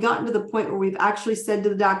have we gotten to the point where we've actually said to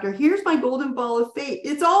the doctor, here's my golden ball of fate.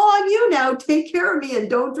 It's all on you now. Take care of me and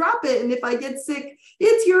don't drop it. And if I get sick,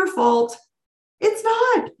 it's your fault. It's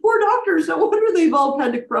not. Poor doctors. No wonder they've all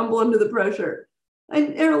had to crumble under the pressure.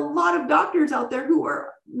 And there are a lot of doctors out there who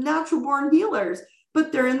are natural born healers,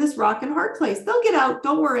 but they're in this rock and hard place. They'll get out.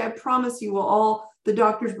 Don't worry. I promise you the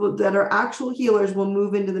doctors that are actual healers will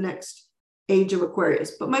move into the next age of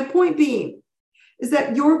Aquarius. But my point being, is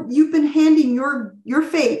that you've been handing your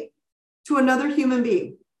fate to another human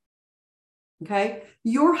being, okay?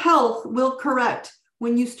 Your health will correct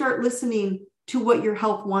when you start listening to what your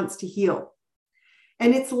health wants to heal.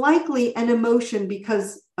 And it's likely an emotion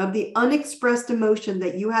because of the unexpressed emotion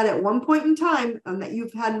that you had at one point in time and that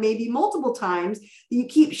you've had maybe multiple times, you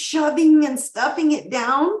keep shoving and stuffing it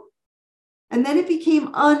down, and then it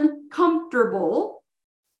became uncomfortable.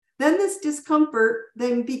 Then this discomfort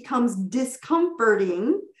then becomes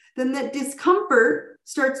discomforting. Then that discomfort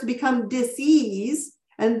starts to become disease.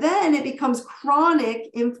 And then it becomes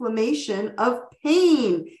chronic inflammation of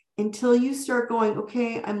pain until you start going,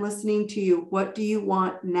 okay, I'm listening to you. What do you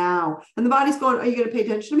want now? And the body's going, are you going to pay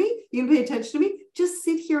attention to me? You going to pay attention to me? Just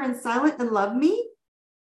sit here in silence and love me.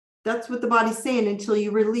 That's what the body's saying until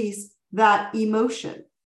you release that emotion.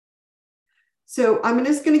 So I'm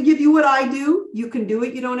just going to give you what I do. You can do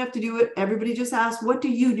it. You don't have to do it. Everybody just asks, what do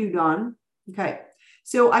you do, Dawn? Okay.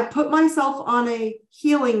 So I put myself on a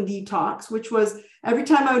healing detox, which was every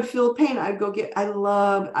time I would feel pain, I'd go I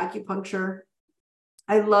love acupuncture.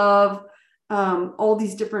 I love all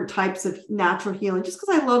these different types of natural healing, just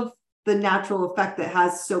because I love the natural effect that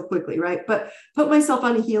has so quickly, right? But put myself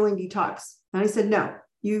on a healing detox. And I said, no,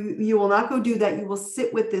 you will not go do that. You will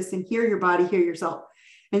sit with this and hear your body, hear yourself.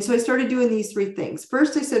 And so I started doing these three things.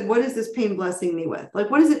 First, I said, what is this pain blessing me with? Like,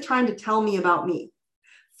 what is it trying to tell me about me?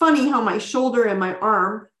 Funny how my shoulder and my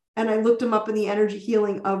arm, and I looked them up in the energy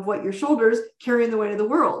healing of what your shoulders carrying the weight of the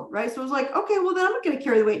world, right? So I was like, okay, well, then I'm not going to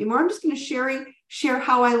carry the weight anymore. I'm just going to share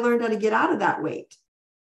how I learned how to get out of that weight.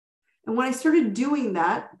 And when I started doing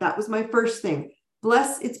that, that was my first thing.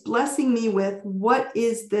 It's blessing me with, what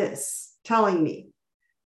is this telling me?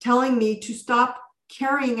 Telling me to stop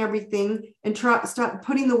carrying everything and stop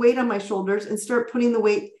putting the weight on my shoulders and start putting the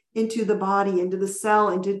weight into the body, into the cell,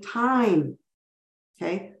 into time.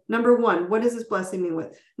 Okay. Number one, what is this blessing me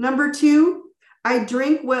with? Number two, I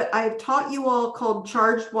drink what I've taught you all called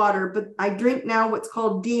charged water, but I drink now what's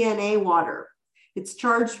called DNA water. It's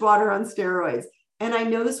charged water on steroids. And I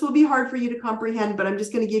know this will be hard for you to comprehend, but I'm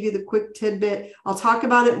just going to give you the quick tidbit. I'll talk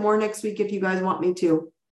about it more next week if you guys want me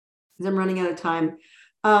to, because I'm running out of time.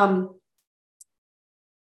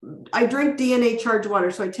 I drink DNA charged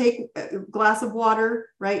water. So I take a glass of water,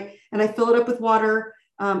 right? And I fill it up with water,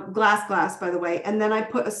 glass, by the way. And then I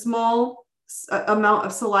put a small amount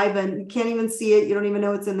of saliva, and you can't even see it. You don't even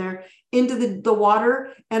know it's in there, into the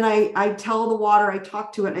water. And I tell the water, I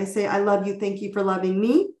talk to it and I say, I love you. Thank you for loving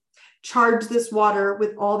me. Charge this water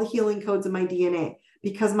with all the healing codes of my DNA,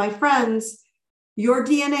 because my friends, your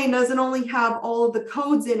DNA doesn't only have all of the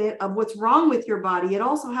codes in it of what's wrong with your body, it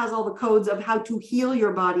also has all the codes of how to heal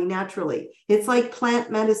your body naturally. It's like plant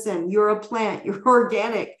medicine. You're a plant, you're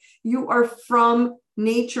organic, you are from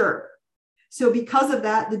nature. So because of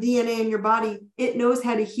that, the DNA in your body, it knows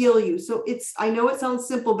how to heal you. So I know it sounds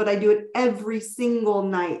simple, but I do it every single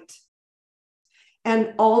night.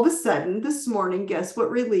 And all of a sudden this morning, guess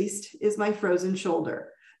what released is my frozen shoulder.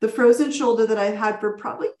 The frozen shoulder that I've had for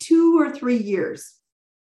probably 2 or 3 years.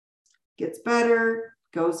 Gets better,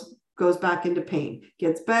 goes back into pain.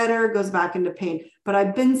 Gets better, goes back into pain. But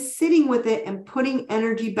I've been sitting with it and putting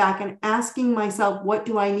energy back and asking myself, what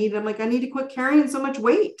do I need? I'm like, I need to quit carrying so much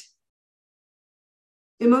weight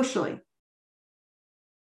emotionally.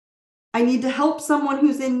 I need to help someone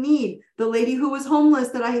who's in need. The lady who was homeless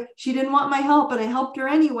she didn't want my help and I helped her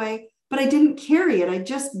anyway, but I didn't carry it. I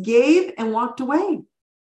just gave and walked away.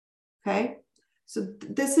 Okay. So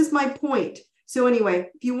this is my point. So anyway,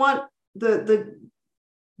 if you want to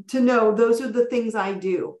know, those are the things I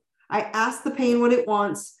do. I ask the pain what it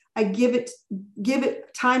wants. I give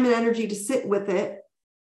it time and energy to sit with it.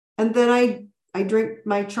 And then I drink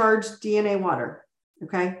my charged DNA water.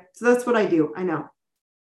 Okay. So that's what I do. I know.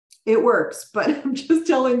 It works, but I'm just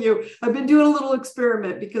telling you, I've been doing a little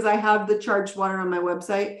experiment because I have the charged water on my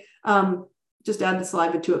website. Just add the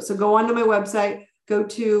saliva to it. So go onto my website, go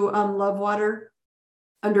to Love Water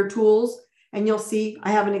under tools, and you'll see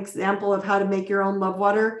I have an example of how to make your own love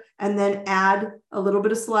water, and then add a little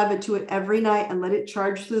bit of saliva to it every night and let it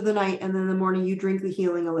charge through the night. And then in the morning, you drink the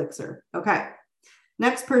healing elixir. Okay.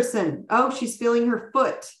 Next person. Oh, she's feeling her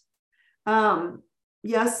foot.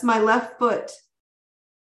 Yes, my left foot.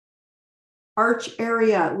 Arch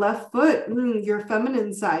area, left foot, your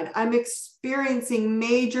feminine side. I'm experiencing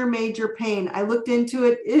major pain. I looked into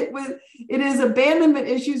it. It is abandonment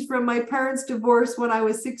issues from my parents' divorce when I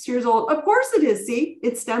was 6 years old. Of course it is. See,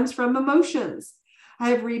 it stems from emotions. I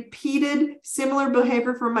have repeated similar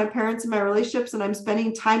behavior from my parents in my relationships, and I'm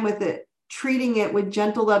spending time with it, treating it with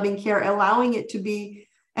gentle, loving care, allowing it to be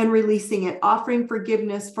and releasing it, offering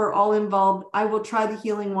forgiveness for all involved. I will try the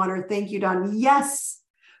healing water. Thank you, Don. Yes.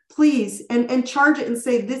 Please, and charge it and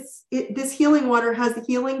say, this healing water has the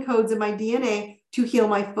healing codes in my DNA to heal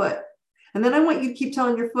my foot. And then I want you to keep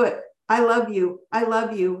telling your foot, I love you, I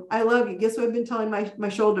love you, I love you. Guess what I've been telling my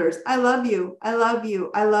shoulders? I love you, I love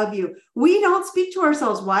you, I love you. We don't speak to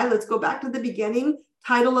ourselves. Why? Let's go back to the beginning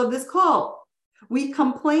title of this call. We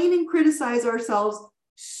complain and criticize ourselves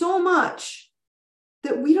so much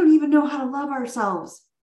that we don't even know how to love ourselves.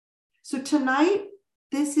 So tonight,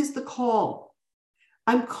 this is the call.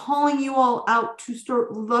 I'm calling you all out to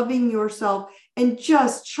start loving yourself and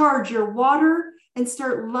just charge your water and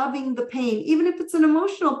start loving the pain, even if it's an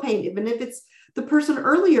emotional pain, even if it's the person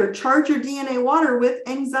earlier. Charge your DNA water with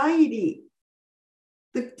anxiety.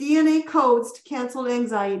 The DNA codes to cancel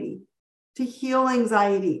anxiety, to heal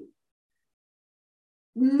anxiety.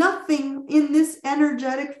 Nothing in this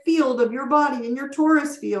energetic field of your body, in your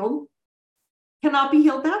Taurus field, cannot be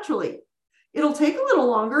healed naturally. It'll take a little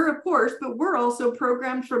longer, of course, but we're also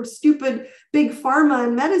programmed from stupid big pharma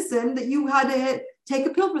and medicine that you had to take a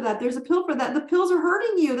pill for that. There's a pill for that. The pills are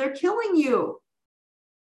hurting you. They're killing you.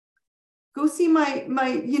 Go see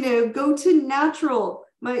go to natural,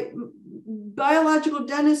 my biological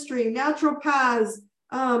dentistry, naturopaths,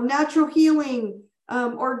 natural healing,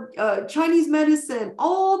 or Chinese medicine,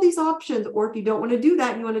 all these options. Or if you don't want to do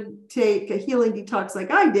that and you want to take a healing detox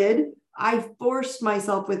like I did, I forced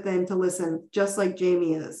myself within to listen, just like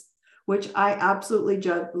Jamie is, which I absolutely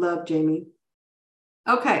love, Jamie.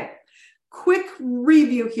 Okay, quick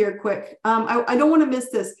review here, quick. I don't want to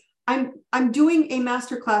miss this. I'm doing a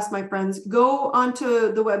masterclass, my friends. Go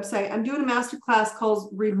onto the website. I'm doing a masterclass called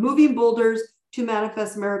Removing Boulders to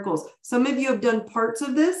Manifest Miracles. Some of you have done parts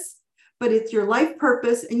of this, but it's your life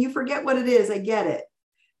purpose and you forget what it is. I get it.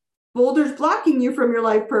 Boulders blocking you from your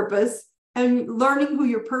life purpose. and learning who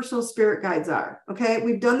your personal spirit guides are. Okay.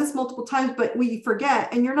 We've done this multiple times, but we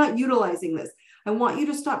forget, and you're not utilizing this. I want you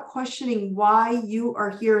to stop questioning why you are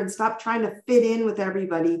here and stop trying to fit in with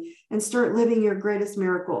everybody and start living your greatest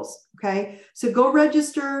miracles. Okay. So go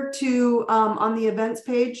register to on the events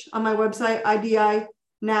page on my website,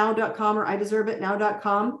 idinow.com or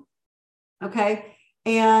ideserveitnow.com. Okay.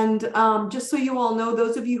 And just so you all know,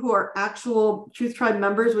 those of you who are actual Truth Tribe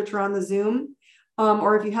members, which are on the Zoom,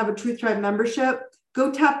 or if you have a Truth Tribe membership,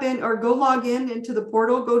 go tap in or go log in into the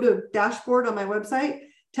portal, go to dashboard on my website,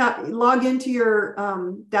 log into your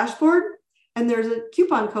dashboard, and there's a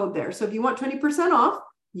coupon code there. So if you want 20% off,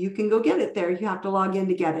 you can go get it there. You have to log in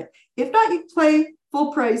to get it. If not, you play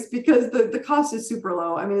full price because the cost is super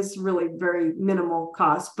low. I mean, it's really very minimal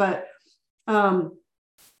cost, but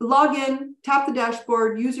log in, tap the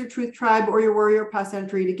dashboard, use your Truth Tribe or your Warrior Pass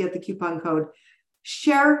entry to get the coupon code.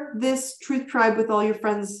 Share this Truth Tribe with all your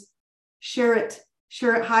friends. Share it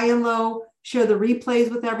high and low. Share the replays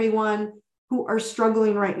with everyone who are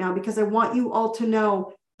struggling right now, because I want you all to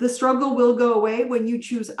know the struggle will go away when you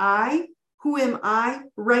choose I. Who am I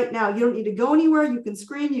right now? You don't need to go anywhere. You can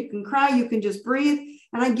scream, you can cry, you can just breathe.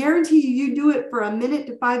 And I guarantee you do it for a minute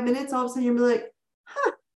to 5 minutes. All of a sudden you'll be like,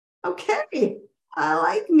 huh, okay, I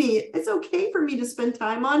like me. It's okay for me to spend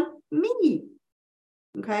time on me.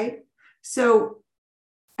 Okay. So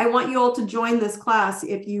I want you all to join this class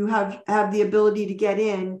if you have the ability to get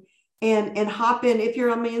in and hop in. If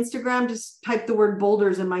you're on my Instagram, just type the word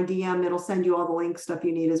boulders in my DM. It'll send you all the link stuff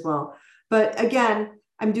you need as well. But again,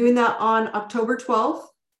 I'm doing that on October 12th.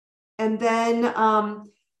 And then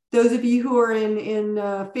those of you who are in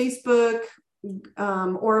Facebook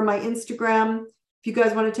or my Instagram, if you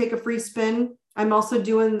guys want to take a free spin, I'm also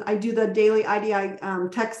I do the daily IDI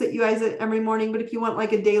text that you guys every morning. But if you want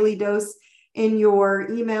like a daily dose in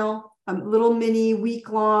your email, a little mini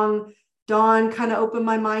week-long, Dawn, kind of open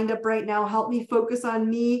my mind up right now, help me focus on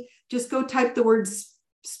me, just go type the word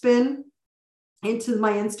spin into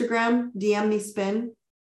my Instagram, DM me spin,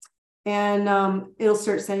 and it'll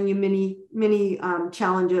start sending you mini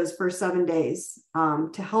challenges for 7 days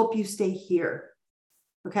to help you stay here.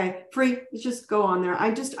 Okay, free. Just go on there.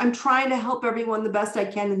 I'm trying to help everyone the best I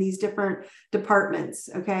can in these different departments.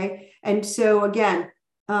 Okay, and so again,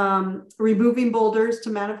 removing boulders to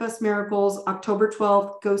manifest miracles, October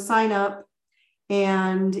 12th. Go sign up,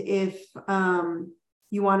 and if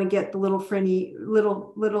you want to get the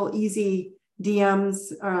little easy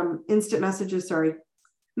DMs, instant messages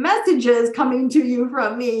coming to you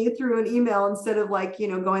from me through an email instead of like,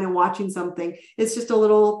 going and watching something. It's just a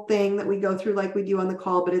little thing that we go through like we do on the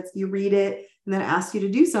call, but you read it and then it asks you to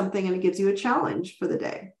do something and it gives you a challenge for the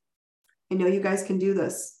day. I know you guys can do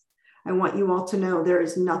this. I want you all to know there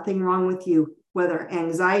is nothing wrong with you, whether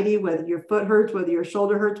anxiety, whether your foot hurts, whether your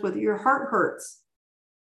shoulder hurts, whether your heart hurts.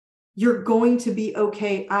 You're going to be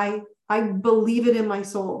okay. I believe it in my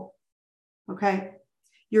soul. Okay.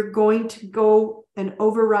 You're going to go and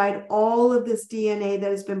override all of this DNA that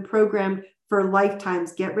has been programmed for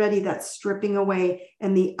lifetimes. Get ready. That's stripping away.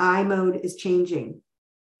 And the I mode is changing.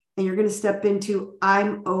 And you're going to step into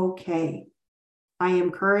I'm okay. I am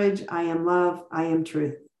courage. I am love. I am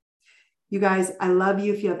truth. You guys, I love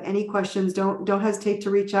you. If you have any questions, don't hesitate to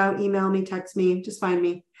reach out, email me, text me, just find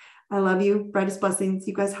me. I love you. Brightest blessings.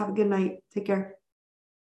 You guys have a good night. Take care.